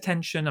press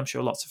attention. I'm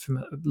sure lots of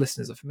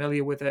listeners are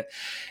familiar with it.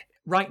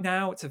 Right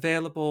now, it's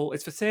available.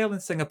 It's for sale in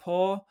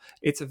Singapore.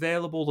 It's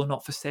available or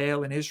not for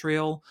sale in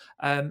Israel.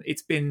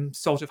 It's been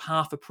sort of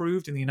half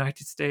approved in the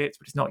United States,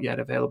 but it's not yet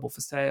available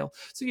for sale.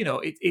 So,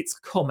 it's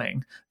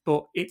coming,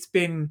 but it's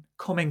been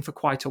coming for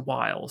quite a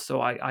while. So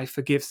I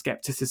forgive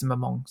skepticism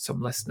among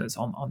some listeners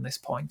on this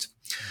point.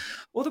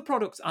 Other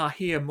products are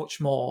here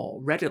much more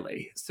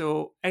readily.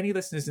 So any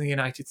listeners in the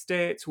United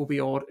States will be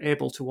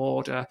able to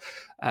order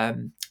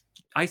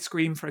ice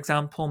cream, for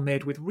example,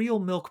 made with real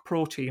milk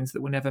proteins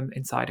that were never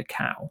inside a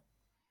cow.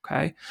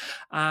 Okay.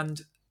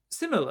 And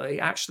similarly,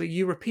 actually,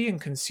 European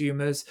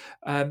consumers,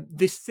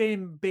 this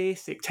same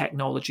basic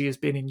technology has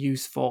been in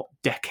use for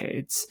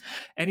decades.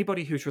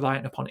 Anybody who's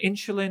reliant upon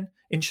insulin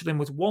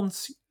was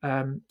once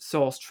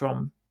sourced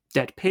from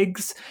dead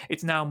pigs.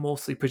 It's now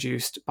mostly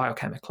produced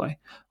biochemically.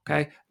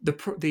 Okay.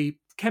 The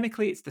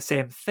chemically, it's the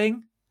same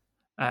thing.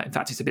 In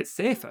fact, it's a bit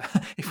safer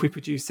if we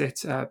produce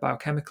it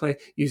biochemically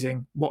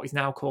using what is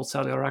now called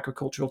cellular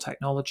agricultural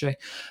technology.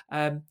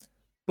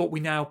 But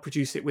we now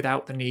produce it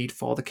without the need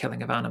for the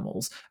killing of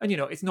animals. And,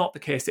 it's not the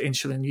case that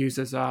insulin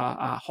users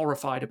are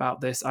horrified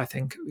about this. I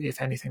think,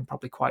 if anything,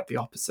 probably quite the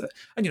opposite.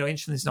 And,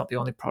 insulin is not the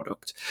only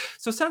product.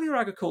 So cellular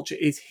agriculture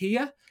is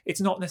here.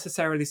 It's not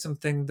necessarily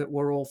something that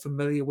we're all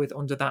familiar with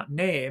under that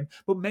name,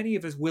 but many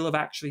of us will have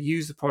actually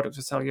used the product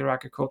of cellular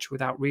agriculture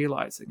without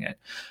realizing it.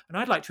 And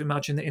I'd like to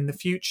imagine that in the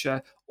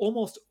future,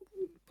 almost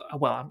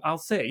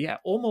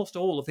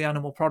all of the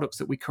animal products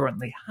that we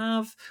currently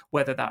have,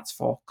 whether that's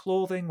for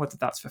clothing, whether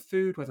that's for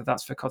food, whether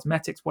that's for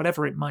cosmetics,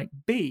 whatever it might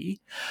be,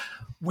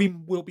 we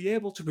will be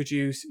able to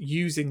produce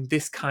using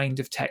this kind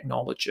of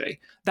technology.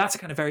 That's a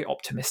kind of very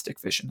optimistic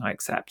vision, I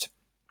accept.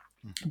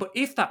 But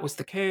if that was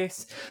the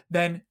case,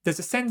 then there's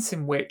a sense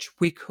in which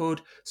we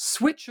could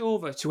switch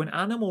over to an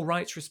animal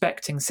rights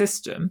respecting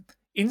system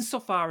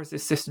insofar as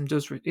this system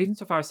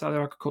insofar as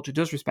cellular agriculture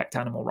does respect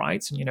animal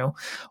rights. And,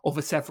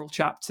 over several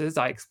chapters,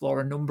 I explore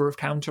a number of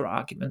counter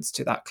arguments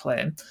to that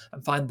claim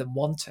and find them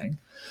wanting.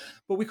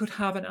 But we could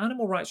have an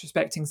animal rights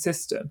respecting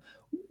system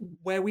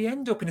where we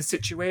end up in a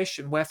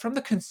situation where, from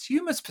the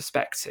consumer's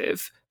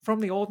perspective, from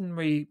the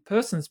ordinary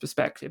person's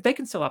perspective, they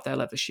can still have their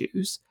leather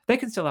shoes, they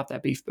can still have their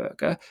beef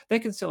burger, they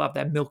can still have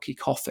their milky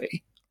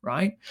coffee,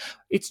 right?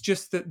 It's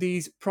just that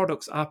these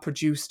products are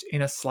produced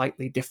in a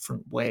slightly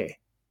different way.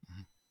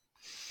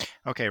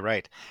 Okay,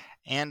 right.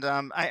 And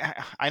I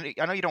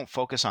know you don't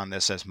focus on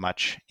this as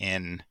much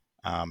in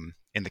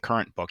the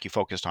current book. You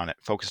focused on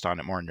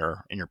it more in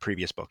your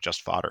previous book,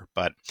 Just Fodder.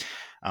 But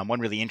one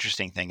really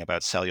interesting thing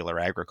about cellular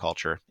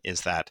agriculture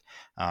is that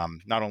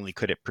not only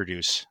could it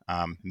produce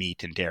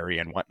meat and dairy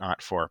and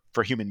whatnot for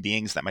human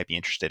beings that might be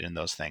interested in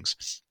those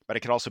things, but it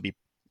could also be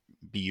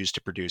used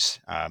to produce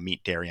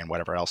meat, dairy, and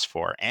whatever else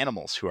for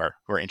animals who are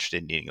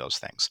interested in eating those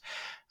things.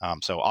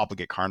 So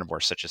obligate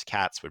carnivores such as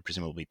cats would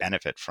presumably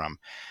benefit from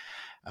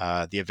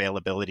the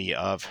availability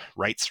of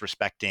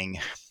rights-respecting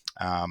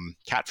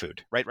cat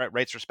food,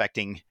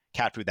 rights-respecting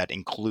cat food that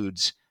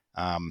includes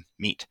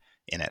meat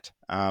in it.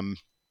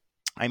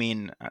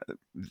 Maybe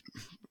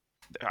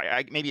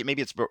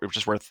it's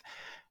just worth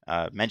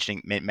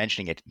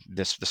mentioning it.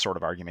 This sort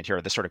of argument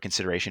here, this sort of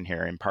consideration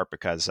here, in part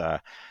because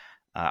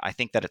I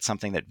think that it's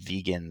something that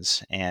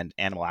vegans and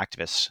animal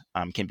activists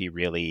can be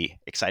really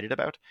excited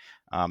about.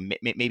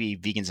 Maybe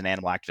vegans and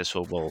animal activists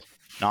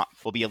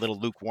will be a little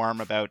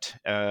lukewarm about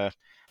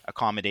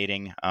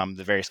accommodating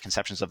the various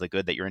conceptions of the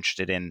good that you're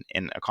interested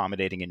in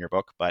accommodating in your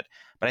book, but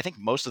I think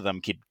most of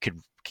them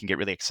can get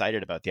really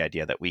excited about the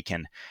idea that we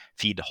can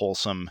feed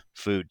wholesome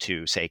food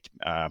to, say,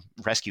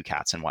 rescue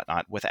cats and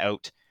whatnot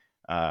without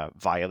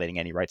violating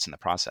any rights in the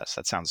process.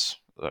 That sounds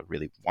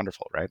really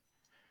wonderful, right?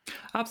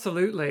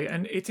 Absolutely.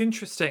 And it's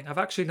interesting. I've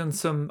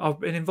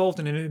been involved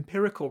in an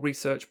empirical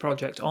research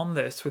project on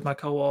this with my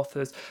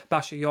co-authors,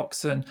 Basha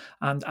Yoxon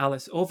and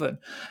Alice Oven.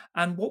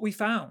 And what we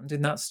found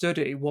in that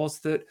study was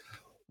that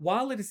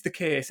while it is the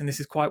case, and this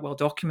is quite well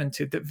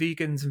documented, that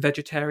vegans and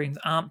vegetarians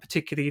aren't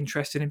particularly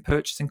interested in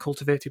purchasing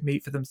cultivated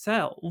meat for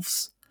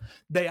themselves,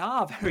 they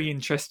are very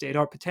interested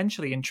or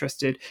potentially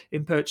interested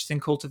in purchasing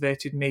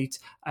cultivated meat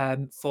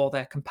for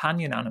their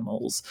companion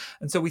animals.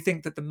 And so we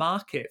think that the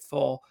market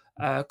for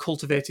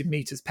cultivated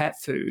meat as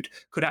pet food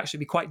could actually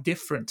be quite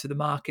different to the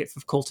market for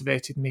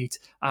cultivated meat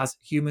as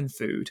human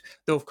food.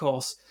 Though, of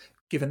course,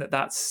 given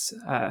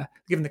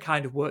the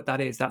kind of work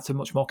that is, that's a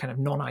much more kind of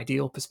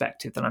non-ideal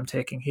perspective than I'm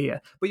taking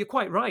here. But you're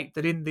quite right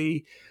that in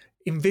the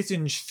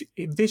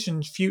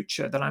envisioned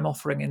future that I'm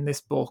offering in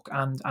this book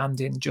and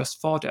in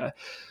Just Fodder,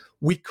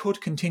 we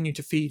could continue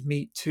to feed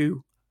meat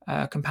to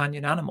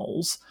companion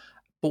animals,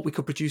 but we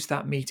could produce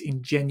that meat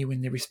in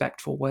genuinely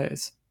respectful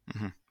ways.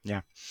 Mm-hmm.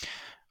 Yeah.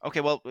 Okay,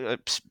 well,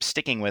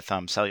 sticking with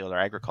cellular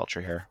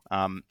agriculture here.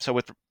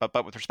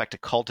 But with respect to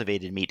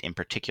cultivated meat in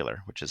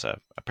particular, which is a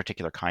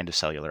particular kind of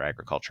cellular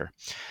agriculture,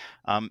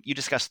 you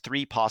discussed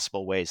 3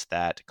 possible ways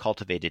that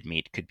cultivated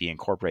meat could be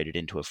incorporated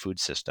into a food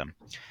system,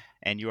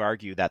 and you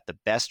argue that the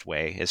best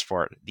way is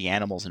for the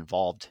animals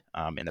involved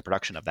in the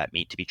production of that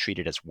meat to be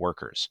treated as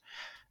workers.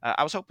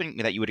 I was hoping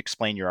that you would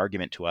explain your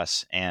argument to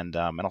us, and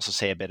also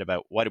say a bit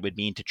about what it would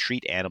mean to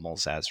treat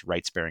animals as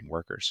rights-bearing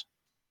workers.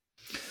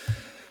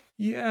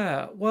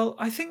 Yeah, well,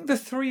 I think the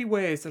 3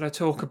 ways that I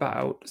talk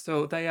about,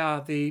 so they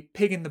are the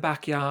pig in the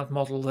backyard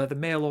model, they're the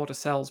mail order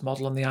cells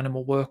model, and the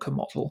animal worker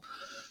model.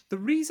 The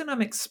reason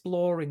I'm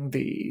exploring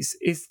these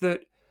is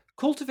that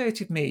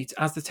cultivated meat,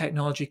 as the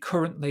technology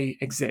currently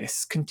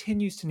exists,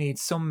 continues to need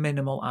some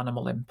minimal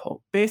animal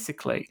input.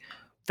 Basically,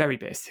 very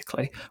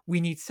basically,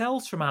 we need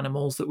cells from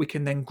animals that we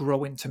can then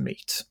grow into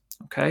meat.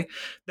 Okay,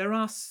 there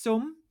are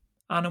some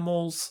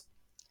animals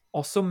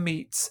or some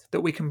meats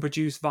that we can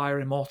produce via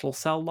immortal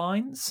cell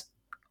lines.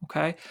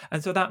 Okay,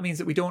 and so that means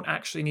that we don't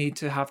actually need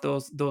to have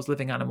those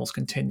living animals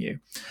continue.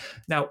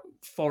 Now,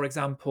 for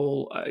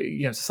example,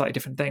 it's a slightly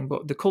different thing,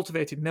 but the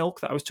cultivated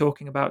milk that I was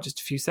talking about just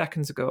a few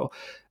seconds ago,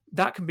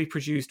 that can be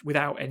produced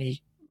without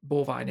any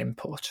bovine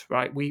input,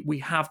 right? We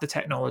have the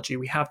technology,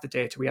 we have the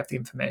data, we have the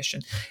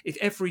information. If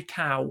every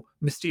cow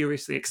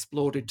mysteriously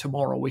exploded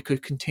tomorrow, we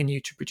could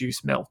continue to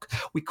produce milk.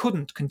 We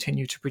couldn't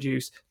continue to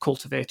produce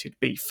cultivated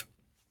beef.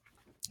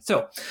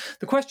 So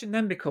the question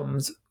then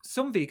becomes,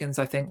 some vegans,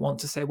 I think, want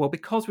to say, well,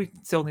 because we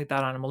still need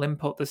that animal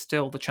input, there's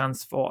still the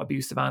chance for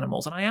abuse of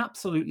animals. And I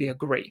absolutely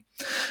agree.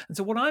 And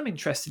so what I'm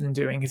interested in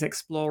doing is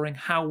exploring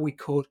how we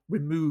could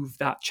remove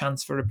that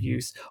chance for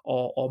abuse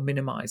or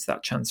minimize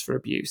that chance for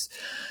abuse.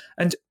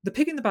 And the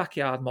pig in the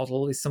backyard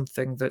model is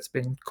something that's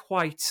been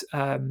quite,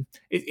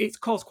 it's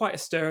caused quite a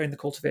stir in the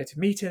cultivated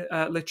meat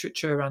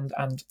literature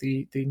and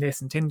the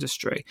nascent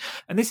industry.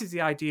 And this is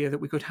the idea that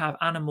we could have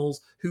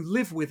animals who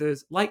live with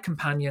us like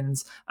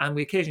companions, and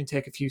we occasionally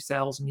take a few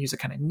cells and use a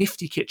kind of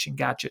nifty kitchen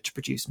gadget to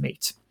produce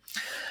meat.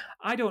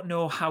 I don't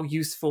know how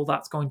useful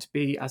that's going to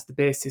be as the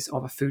basis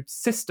of a food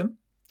system,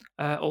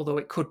 although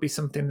it could be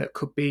something that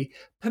could be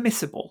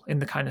permissible in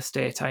the kind of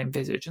state I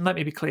envisage. And let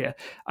me be clear,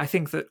 I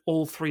think that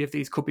all 3 of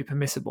these could be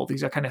permissible.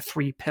 These are kind of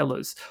 3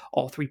 pillars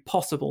or 3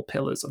 possible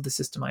pillars of the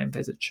system I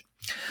envisage.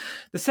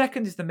 The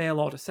second is the mail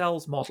order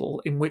cells model,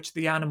 in which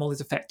the animal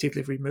is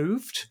effectively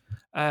removed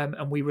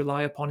and we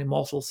rely upon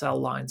immortal cell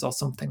lines or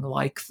something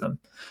like them.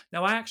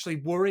 Now, I actually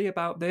worry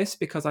about this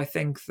because I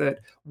think that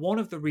one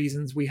of the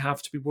reasons we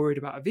have to be worried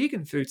about a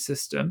vegan food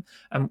system,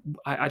 and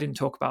I didn't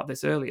talk about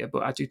this earlier,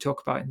 but I do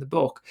talk about it in the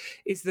book,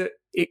 is that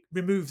it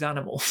removes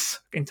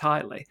animals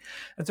entirely.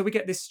 And so we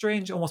get this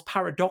strange, almost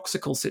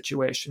paradoxical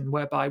situation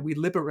whereby we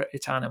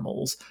liberate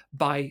animals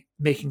by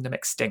making them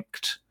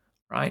extinct.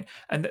 Right.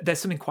 And there's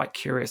something quite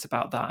curious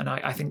about that. And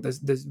I think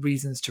there's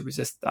reasons to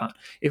resist that.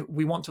 If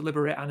we want to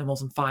liberate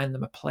animals and find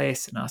them a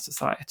place in our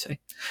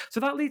society. So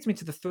that leads me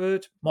to the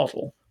third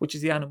model, which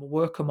is the animal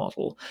worker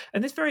model.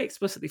 And this very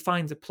explicitly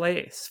finds a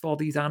place for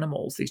these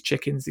animals, these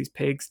chickens, these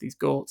pigs, these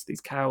goats,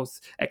 these cows,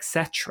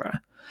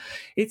 etc.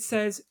 It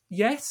says,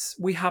 yes,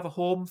 we have a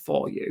home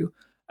for you.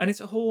 And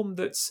it's a home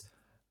that's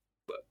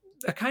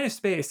a kind of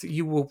space that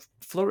you will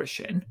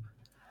flourish in.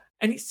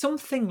 And it's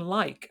something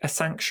like a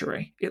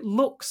sanctuary. It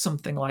looks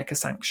something like a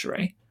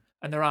sanctuary.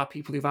 And there are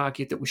people who've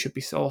argued that we should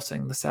be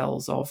sourcing the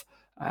cells of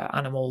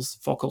animals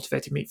for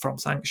cultivated meat from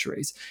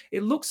sanctuaries.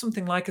 It looks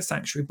something like a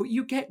sanctuary, but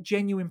you get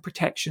genuine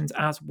protections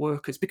as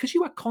workers because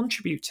you are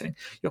contributing.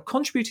 You're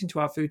contributing to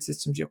our food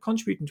systems. You're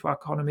contributing to our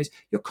economies.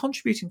 You're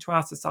contributing to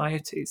our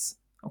societies.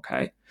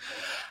 Okay?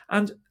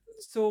 And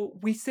so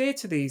we say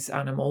to these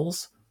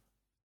animals,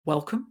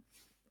 welcome.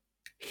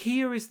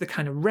 Here is the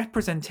kind of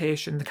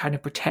representation, the kind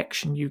of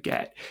protection you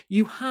get.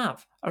 You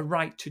have a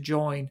right to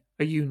join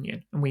a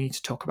union, and we need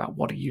to talk about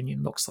what a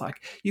union looks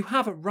like. You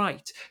have a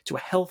right to a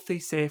healthy,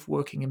 safe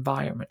working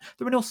environment.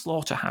 There are no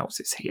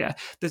slaughterhouses here.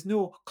 There's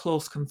no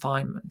close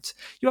confinement.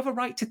 You have a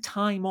right to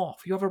time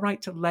off. You have a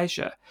right to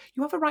leisure.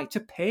 You have a right to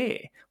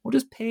pay. What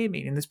does pay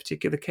mean in this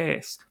particular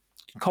case?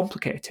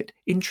 Complicated,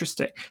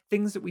 interesting,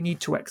 things that we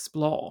need to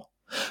explore.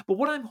 But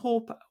what I'm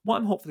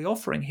hopefully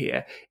offering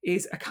here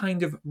is a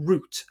kind of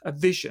route, a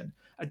vision,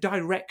 a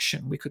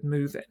direction we could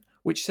move in,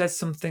 which says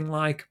something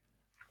like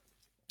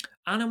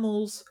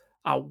animals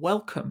are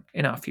welcome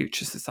in our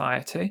future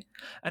society,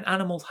 and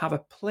animals have a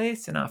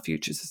place in our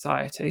future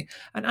society,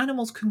 and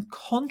animals can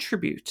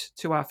contribute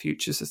to our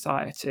future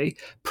society,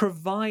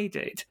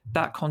 provided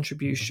that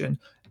contribution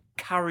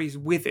carries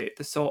with it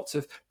the sorts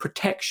of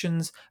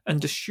protections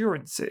and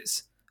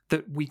assurances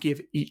that we give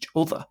each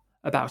other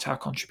about our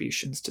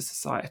contributions to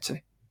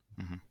society.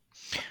 Mm-hmm.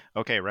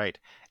 Okay, right.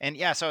 And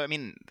yeah, so I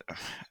mean,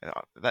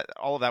 that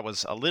all of that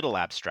was a little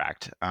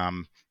abstract,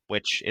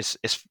 which is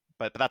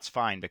but that's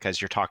fine because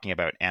you're talking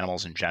about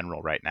animals in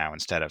general right now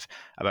instead of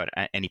about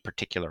any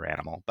particular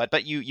animal.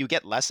 But you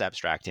get less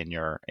abstract in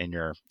your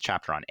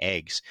chapter on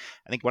eggs.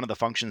 I think one of the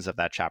functions of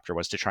that chapter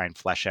was to try and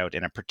flesh out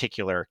in a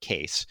particular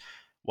case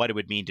what it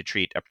would mean to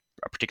treat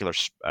a particular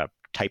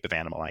type of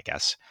animal, I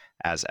guess,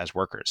 as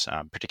workers,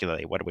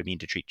 particularly what it would mean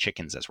to treat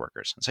chickens as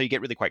workers. And so you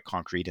get really quite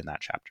concrete in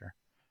that chapter.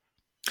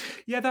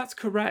 Yeah, that's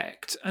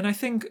correct. And I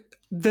think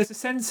there's a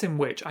sense in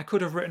which I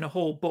could have written a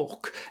whole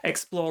book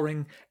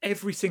exploring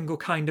every single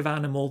kind of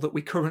animal that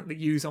we currently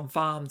use on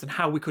farms and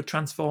how we could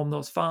transform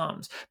those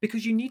farms,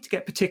 because you need to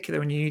get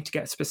particular and you need to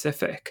get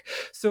specific.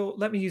 So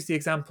let me use the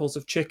examples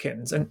of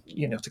chickens. And,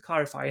 to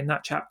clarify, in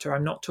that chapter,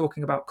 I'm not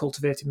talking about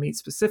cultivated meat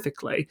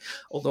specifically,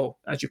 although,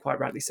 as you quite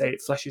rightly say,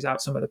 it fleshes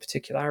out some of the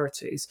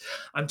particularities.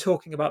 I'm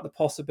talking about the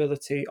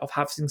possibility of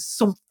having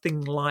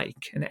something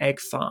like an egg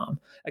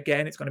farm.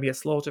 Again, it's going to be a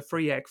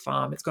slaughter-free egg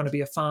farm. It's going to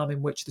be a farm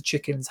in which the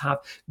chickens have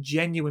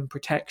genuine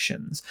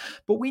protections,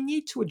 but we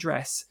need to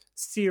address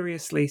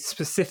seriously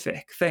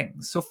specific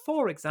things. So,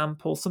 for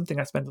example, something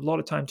I spend a lot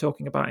of time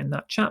talking about in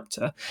that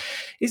chapter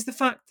is the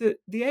fact that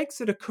the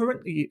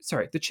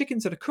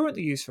chickens that are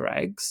currently used for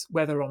eggs,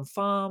 whether on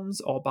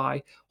farms or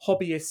by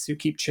hobbyists who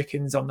keep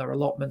chickens on their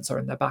allotments or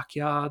in their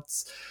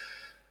backyards,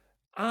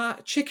 are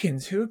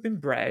chickens who have been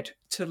bred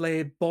to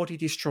lay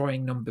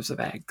body-destroying numbers of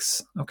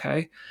eggs.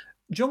 Okay.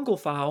 Jungle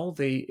fowl,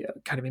 the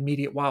kind of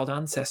immediate wild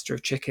ancestor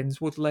of chickens,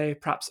 would lay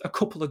perhaps a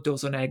couple of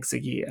dozen eggs a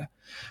year.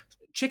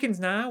 Chickens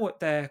now, at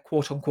their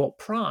quote-unquote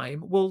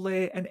prime, will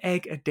lay an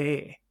egg a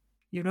day,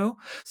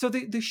 So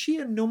the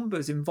sheer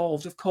numbers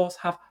involved, of course,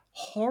 have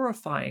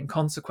horrifying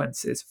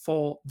consequences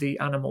for the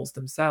animals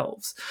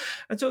themselves.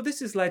 And so this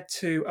has led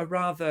to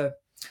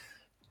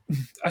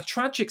a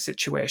tragic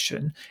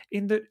situation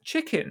in that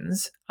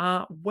chickens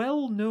are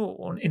well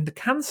known in the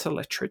cancer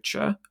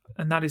literature,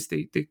 and that is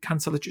the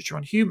cancer literature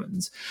on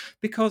humans,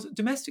 because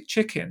domestic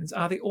chickens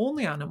are the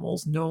only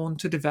animals known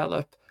to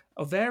develop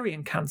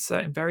ovarian cancer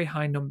in very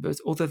high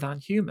numbers other than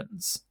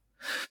humans.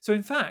 So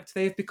in fact,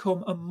 they have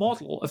become a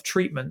model of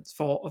treatment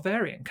for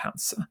ovarian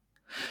cancer.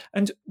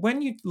 And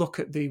when you look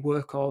at the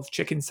work of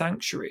chicken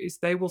sanctuaries,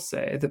 they will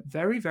say that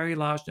very, very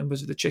large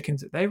numbers of the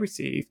chickens that they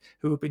receive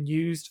who have been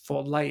used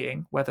for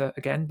laying, whether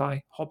again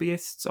by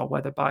hobbyists or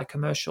whether by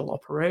commercial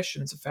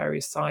operations of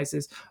various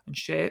sizes and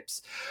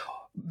shapes,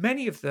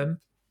 many of them,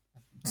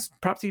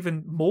 perhaps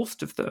even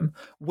most of them,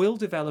 will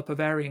develop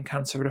ovarian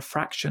cancer at a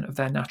fraction of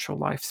their natural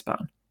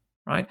lifespan.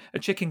 Right? A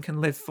chicken can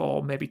live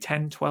for maybe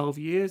 10, 12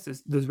 years.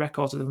 There's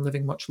records of them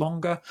living much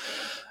longer.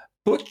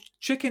 But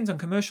chickens on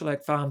commercial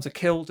egg farms are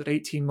killed at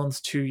 18 months,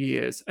 2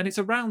 years. And it's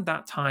around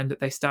that time that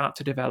they start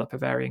to develop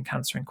ovarian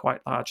cancer in quite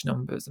large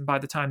numbers. And by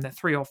the time they're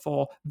 3 or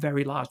 4,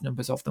 very large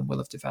numbers of them will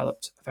have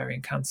developed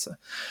ovarian cancer.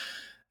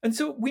 And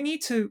so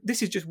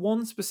this is just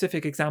one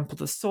specific example of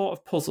the sort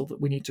of puzzle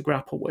that we need to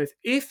grapple with.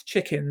 If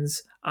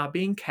chickens are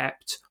being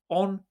kept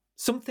on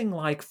something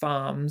like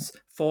farms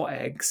for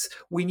eggs,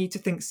 we need to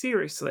think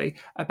seriously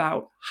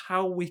about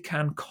how we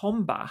can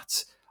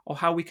combat or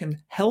how we can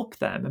help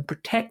them and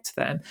protect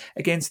them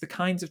against the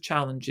kinds of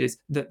challenges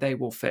that they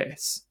will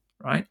face,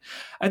 right?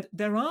 And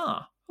there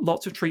are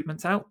lots of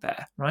treatments out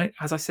there, right?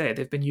 As I say,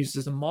 they've been used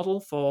as a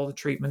model for the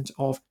treatment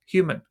of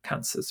human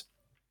cancers.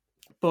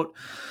 But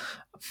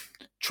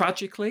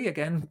tragically,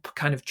 again,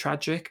 kind of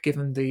tragic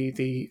given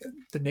the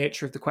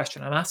nature of the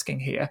question I'm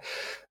asking here,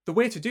 the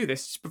way to do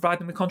this is to provide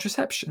them with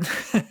contraception.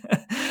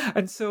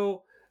 And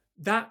so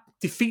that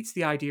defeats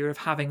the idea of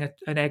having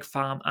an egg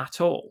farm at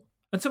all.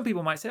 And some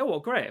people might say, oh, well,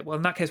 great. Well,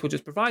 in that case, we'll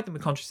just provide them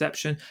with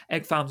contraception.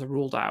 Egg farms are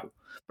ruled out.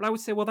 But I would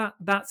say, well,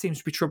 that seems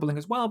to be troubling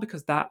as well,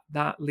 because that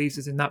leaves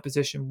us in that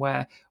position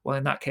where, well,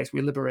 in that case,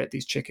 we liberate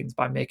these chickens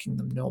by making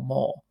them no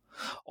more.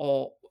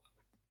 Or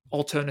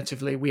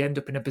alternatively, we end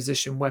up in a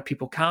position where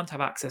people can't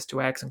have access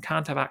to eggs and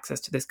can't have access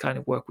to this kind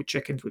of work with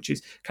chickens, which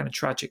is kind of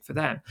tragic for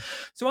them.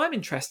 So I'm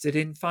interested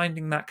in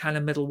finding that kind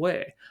of middle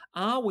way.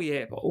 Are we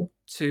able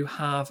to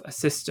have a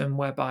system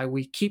whereby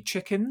we keep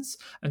chickens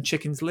and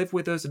chickens live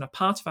with us and are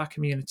part of our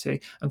community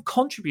and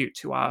contribute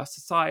to our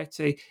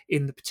society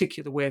in the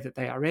particular way that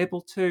they are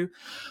able to,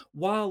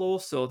 while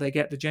also they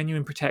get the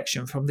genuine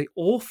protection from the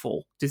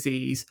awful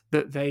disease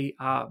that they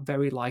are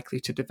very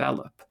likely to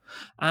develop?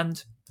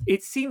 And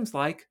it seems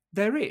like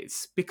there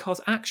is,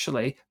 because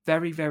actually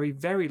very, very,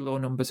 very low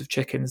numbers of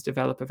chickens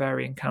develop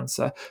ovarian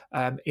cancer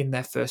in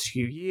their first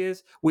few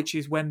years, which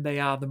is when they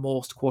are the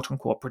most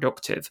quote-unquote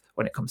productive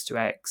when it comes to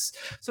eggs.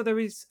 So there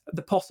is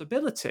the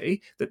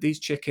possibility that these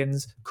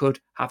chickens could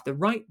have their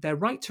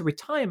right to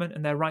retirement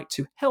and their right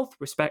to health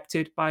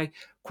respected by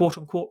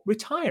quote-unquote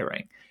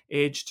retiring,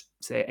 aged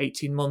say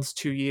 18 months,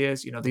 2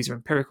 years. These are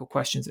empirical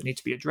questions that need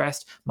to be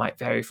addressed, might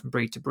vary from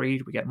breed to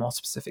breed. We get more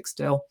specific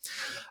still.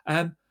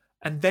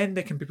 And then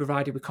they can be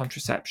provided with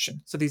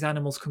contraception. So these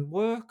animals can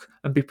work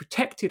and be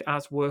protected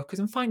as workers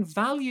and find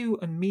value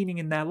and meaning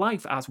in their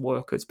life as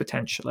workers,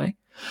 potentially,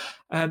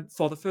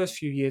 for the first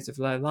few years of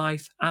their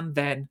life, and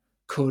then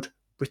could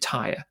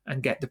retire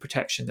and get the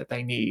protection that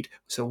they need,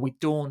 so we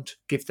don't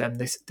give them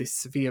this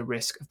severe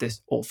risk of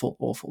this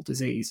awful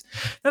disease.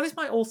 Now, this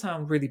might all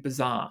sound really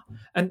bizarre,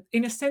 and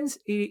in a sense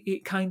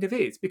it kind of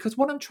is, because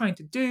what I'm trying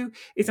to do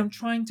is I'm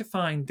trying to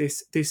find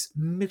this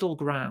middle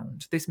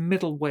ground, this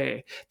middle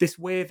way, this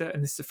way that,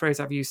 and this is a phrase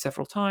I've used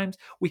several times,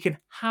 we can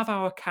have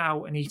our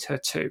cow and eat her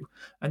too.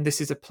 And this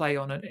is a play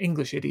on an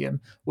English idiom,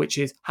 which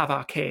is have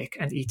our cake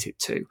and eat it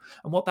too.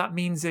 And what that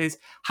means is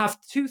have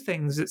two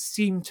things that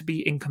seem to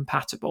be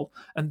incompatible.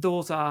 And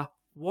those are,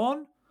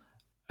 one,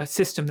 a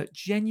system that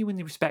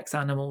genuinely respects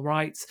animal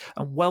rights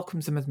and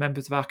welcomes them as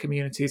members of our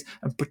communities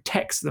and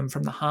protects them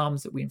from the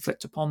harms that we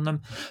inflict upon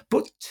them.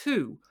 But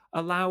two,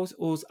 allows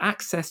us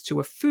access to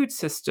a food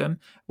system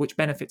which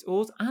benefits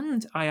us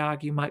and, I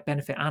argue, might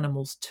benefit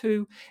animals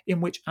too, in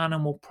which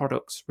animal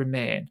products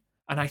remain.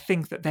 And I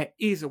think that there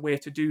is a way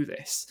to do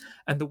this.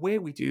 And the way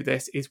we do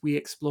this is we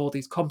explore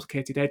these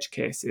complicated edge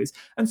cases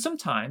and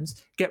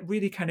sometimes get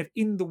really kind of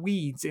in the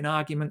weeds in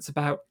arguments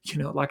about,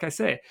 like I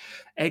say,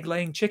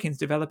 egg-laying chickens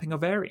developing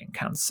ovarian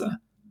cancer.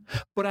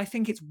 But I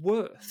think it's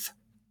worth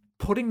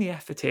putting the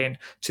effort in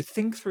to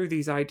think through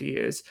these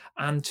ideas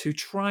and to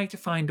try to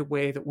find a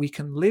way that we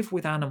can live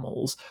with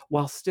animals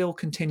while still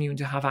continuing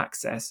to have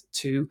access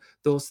to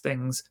those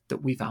things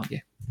that we value.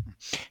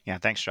 Yeah,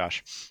 thanks,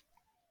 Josh.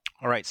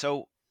 All right,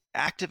 so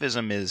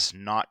activism is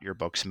not your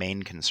book's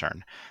main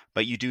concern,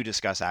 but you do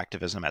discuss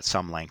activism at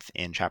some length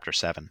in Chapter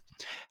 7.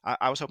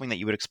 I was hoping that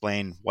you would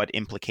explain what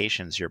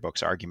implications your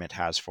book's argument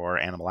has for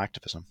animal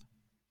activism.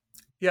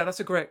 Yeah, that's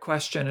a great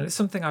question. And it's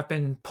something I've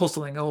been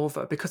puzzling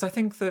over, because I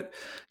think that,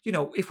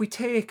 if we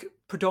take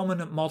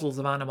predominant models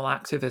of animal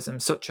activism,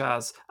 such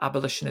as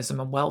abolitionism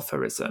and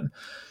welfarism,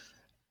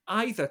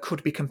 either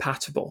could be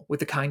compatible with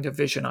the kind of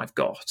vision I've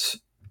got.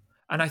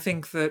 And I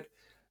think that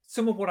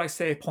some of what I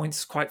say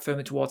points quite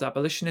firmly towards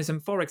abolitionism.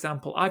 For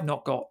example, I've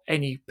not got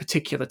any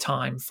particular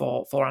time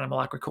for animal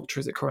agriculture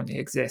as it currently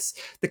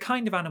exists. The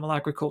kind of animal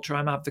agriculture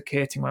I'm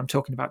advocating when I'm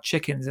talking about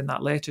chickens in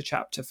that later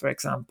chapter, for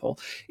example,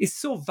 is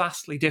so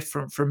vastly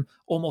different from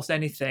almost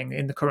anything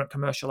in the current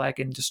commercial egg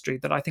industry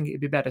that I think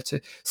it'd be better to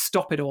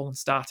stop it all and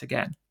start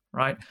again.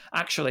 Right?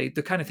 Actually,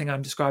 the kind of thing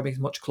I'm describing is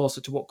much closer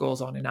to what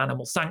goes on in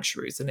animal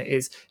sanctuaries than it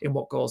is in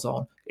what goes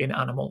on in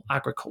animal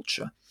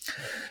agriculture.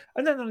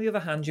 And then on the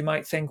other hand, you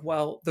might think,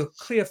 well, the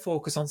clear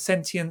focus on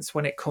sentience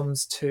when it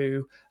comes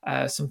to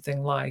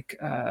something like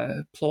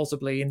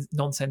plausibly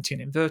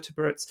non-sentient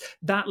invertebrates,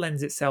 that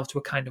lends itself to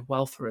a kind of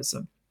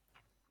welfarism.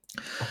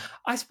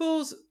 I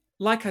suppose,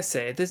 like I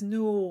say, there's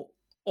no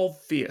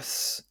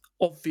obvious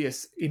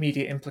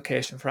immediate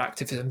implication for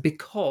activism,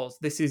 because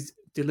this is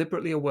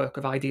deliberately a work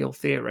of ideal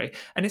theory,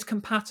 and it's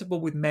compatible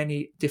with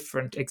many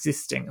different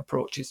existing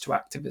approaches to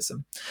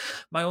activism.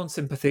 My own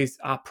sympathies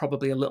are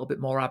probably a little bit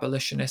more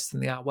abolitionist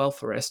than they are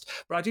welfarist,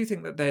 but I do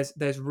think that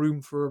there's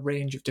room for a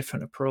range of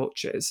different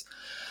approaches.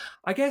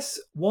 I guess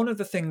one of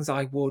the things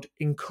I would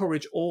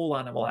encourage all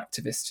animal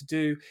activists to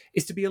do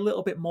is to be a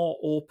little bit more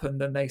open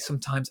than they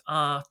sometimes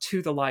are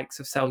to the likes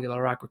of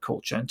cellular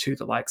agriculture and to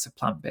the likes of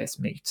plant-based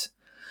meat.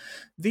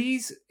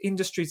 These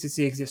industries as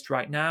they exist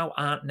right now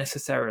aren't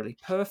necessarily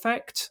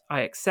perfect.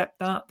 I accept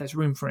that. There's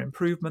room for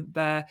improvement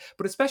there.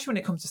 But especially when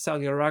it comes to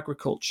cellular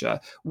agriculture,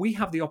 we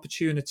have the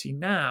opportunity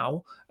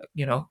now,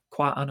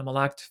 quiet animal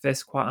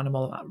activists, quiet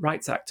animal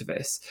rights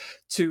activists,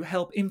 to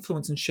help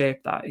influence and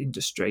shape that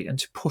industry and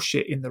to push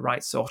it in the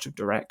right sort of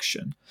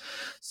direction.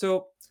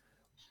 So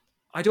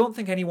I don't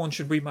think anyone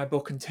should read my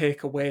book and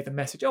take away the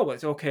message, oh, well,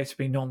 it's okay to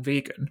be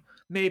non-vegan.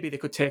 Maybe they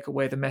could take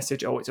away the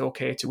message, oh, it's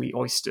okay to eat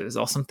oysters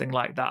or something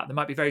like that. There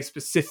might be very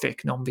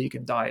specific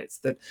non-vegan diets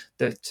that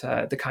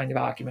the kind of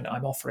argument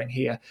I'm offering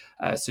here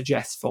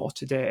suggests for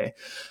today.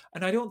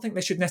 And I don't think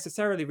they should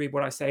necessarily read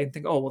what I say and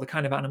think, oh, well, the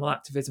kind of animal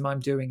activism I'm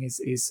doing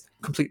is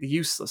completely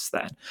useless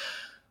then.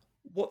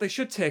 What they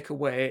should take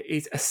away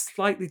is a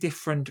slightly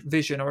different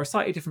vision, or a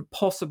slightly different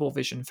possible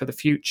vision for the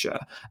future.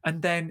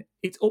 And then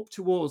it's up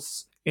to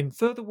us in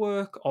further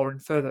work or in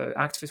further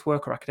activist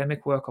work or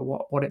academic work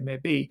or what it may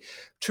be,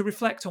 to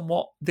reflect on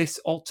what this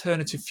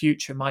alternative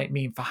future might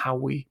mean for how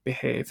we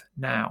behave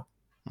now.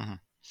 Mm-hmm.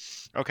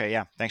 Okay,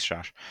 yeah. Thanks,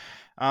 Josh.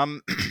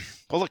 Well,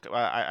 look,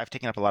 I've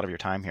taken up a lot of your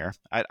time here.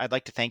 I'd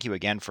like to thank you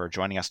again for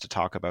joining us to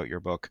talk about your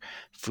book,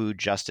 Food,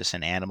 Justice,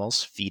 and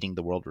Animals, Feeding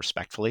the World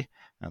Respectfully.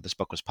 This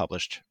book was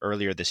published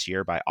earlier this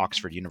year by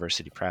Oxford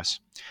University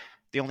Press.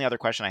 The only other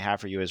question I have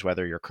for you is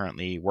whether you're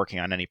currently working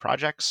on any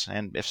projects,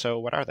 and if so,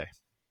 what are they?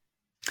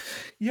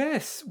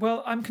 Yes,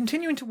 well, I'm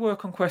continuing to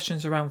work on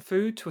questions around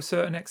food to a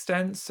certain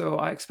extent, so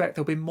I expect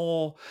there'll be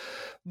more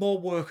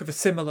work of a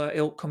similar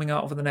ilk coming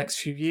out over the next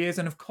few years.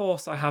 And of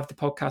course, I have the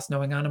podcast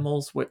Knowing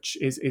Animals, which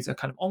is a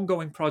kind of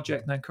ongoing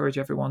project, and I encourage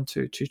everyone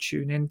to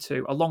tune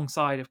into,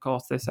 alongside, of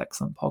course, this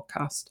excellent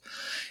podcast.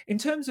 In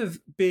terms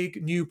of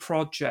big new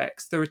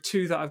projects, there are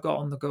two that I've got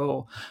on the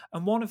go,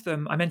 and one of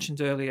them I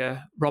mentioned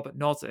earlier, Robert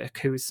Nozick,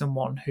 who is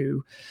someone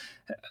who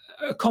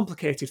a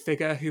complicated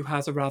figure who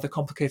has a rather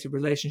complicated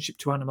relationship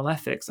to animal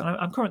ethics. And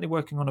I'm currently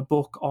working on a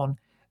book on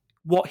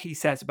what he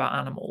says about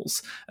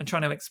animals and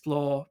trying to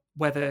explore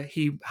whether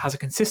he has a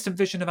consistent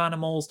vision of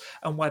animals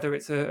and whether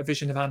it's a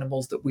vision of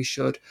animals that we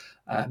should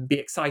be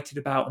excited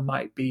about and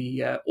might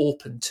be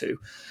open to.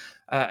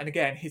 And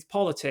again, his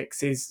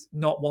politics is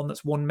not one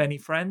that's won many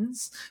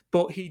friends,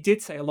 but he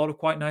did say a lot of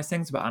quite nice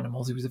things about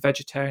animals. He was a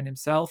vegetarian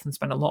himself and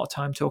spent a lot of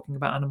time talking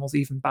about animals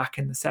even back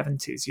in the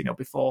 70s,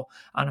 before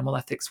animal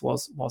ethics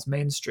was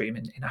mainstream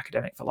in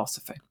academic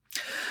philosophy.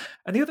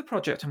 And the other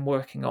project I'm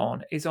working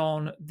on is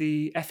on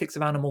the ethics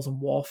of animals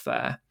and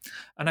warfare.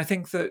 And I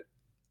think that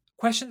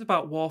questions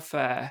about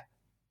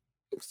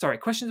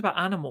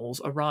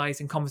animals arise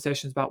in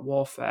conversations about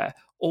warfare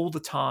all the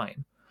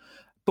time.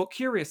 But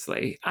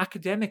curiously,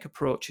 academic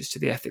approaches to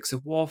the ethics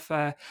of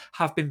warfare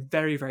have been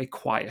very, very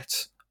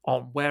quiet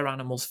on where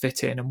animals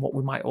fit in and what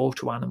we might owe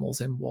to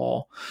animals in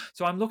war.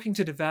 So I'm looking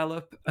to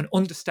develop an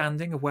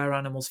understanding of where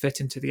animals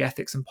fit into the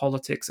ethics and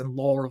politics and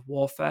law of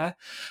warfare,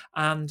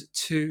 and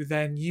to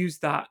then use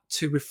that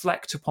to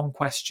reflect upon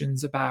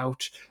questions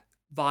about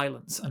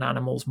violence and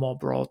animals more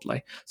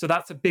broadly. So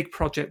that's a big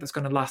project that's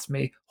going to last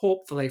me,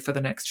 hopefully, for the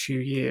next few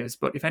years.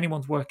 But if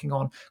anyone's working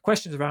on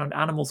questions around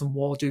animals and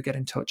war, do get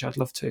in touch. I'd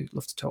love to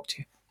talk to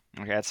you.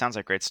 Okay, that sounds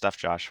like great stuff,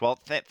 Josh. Well,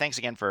 thanks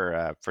again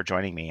for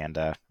joining me, and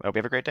I hope you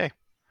have a great day.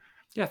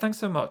 Yeah, thanks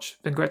so much.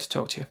 It's been great to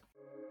talk to you.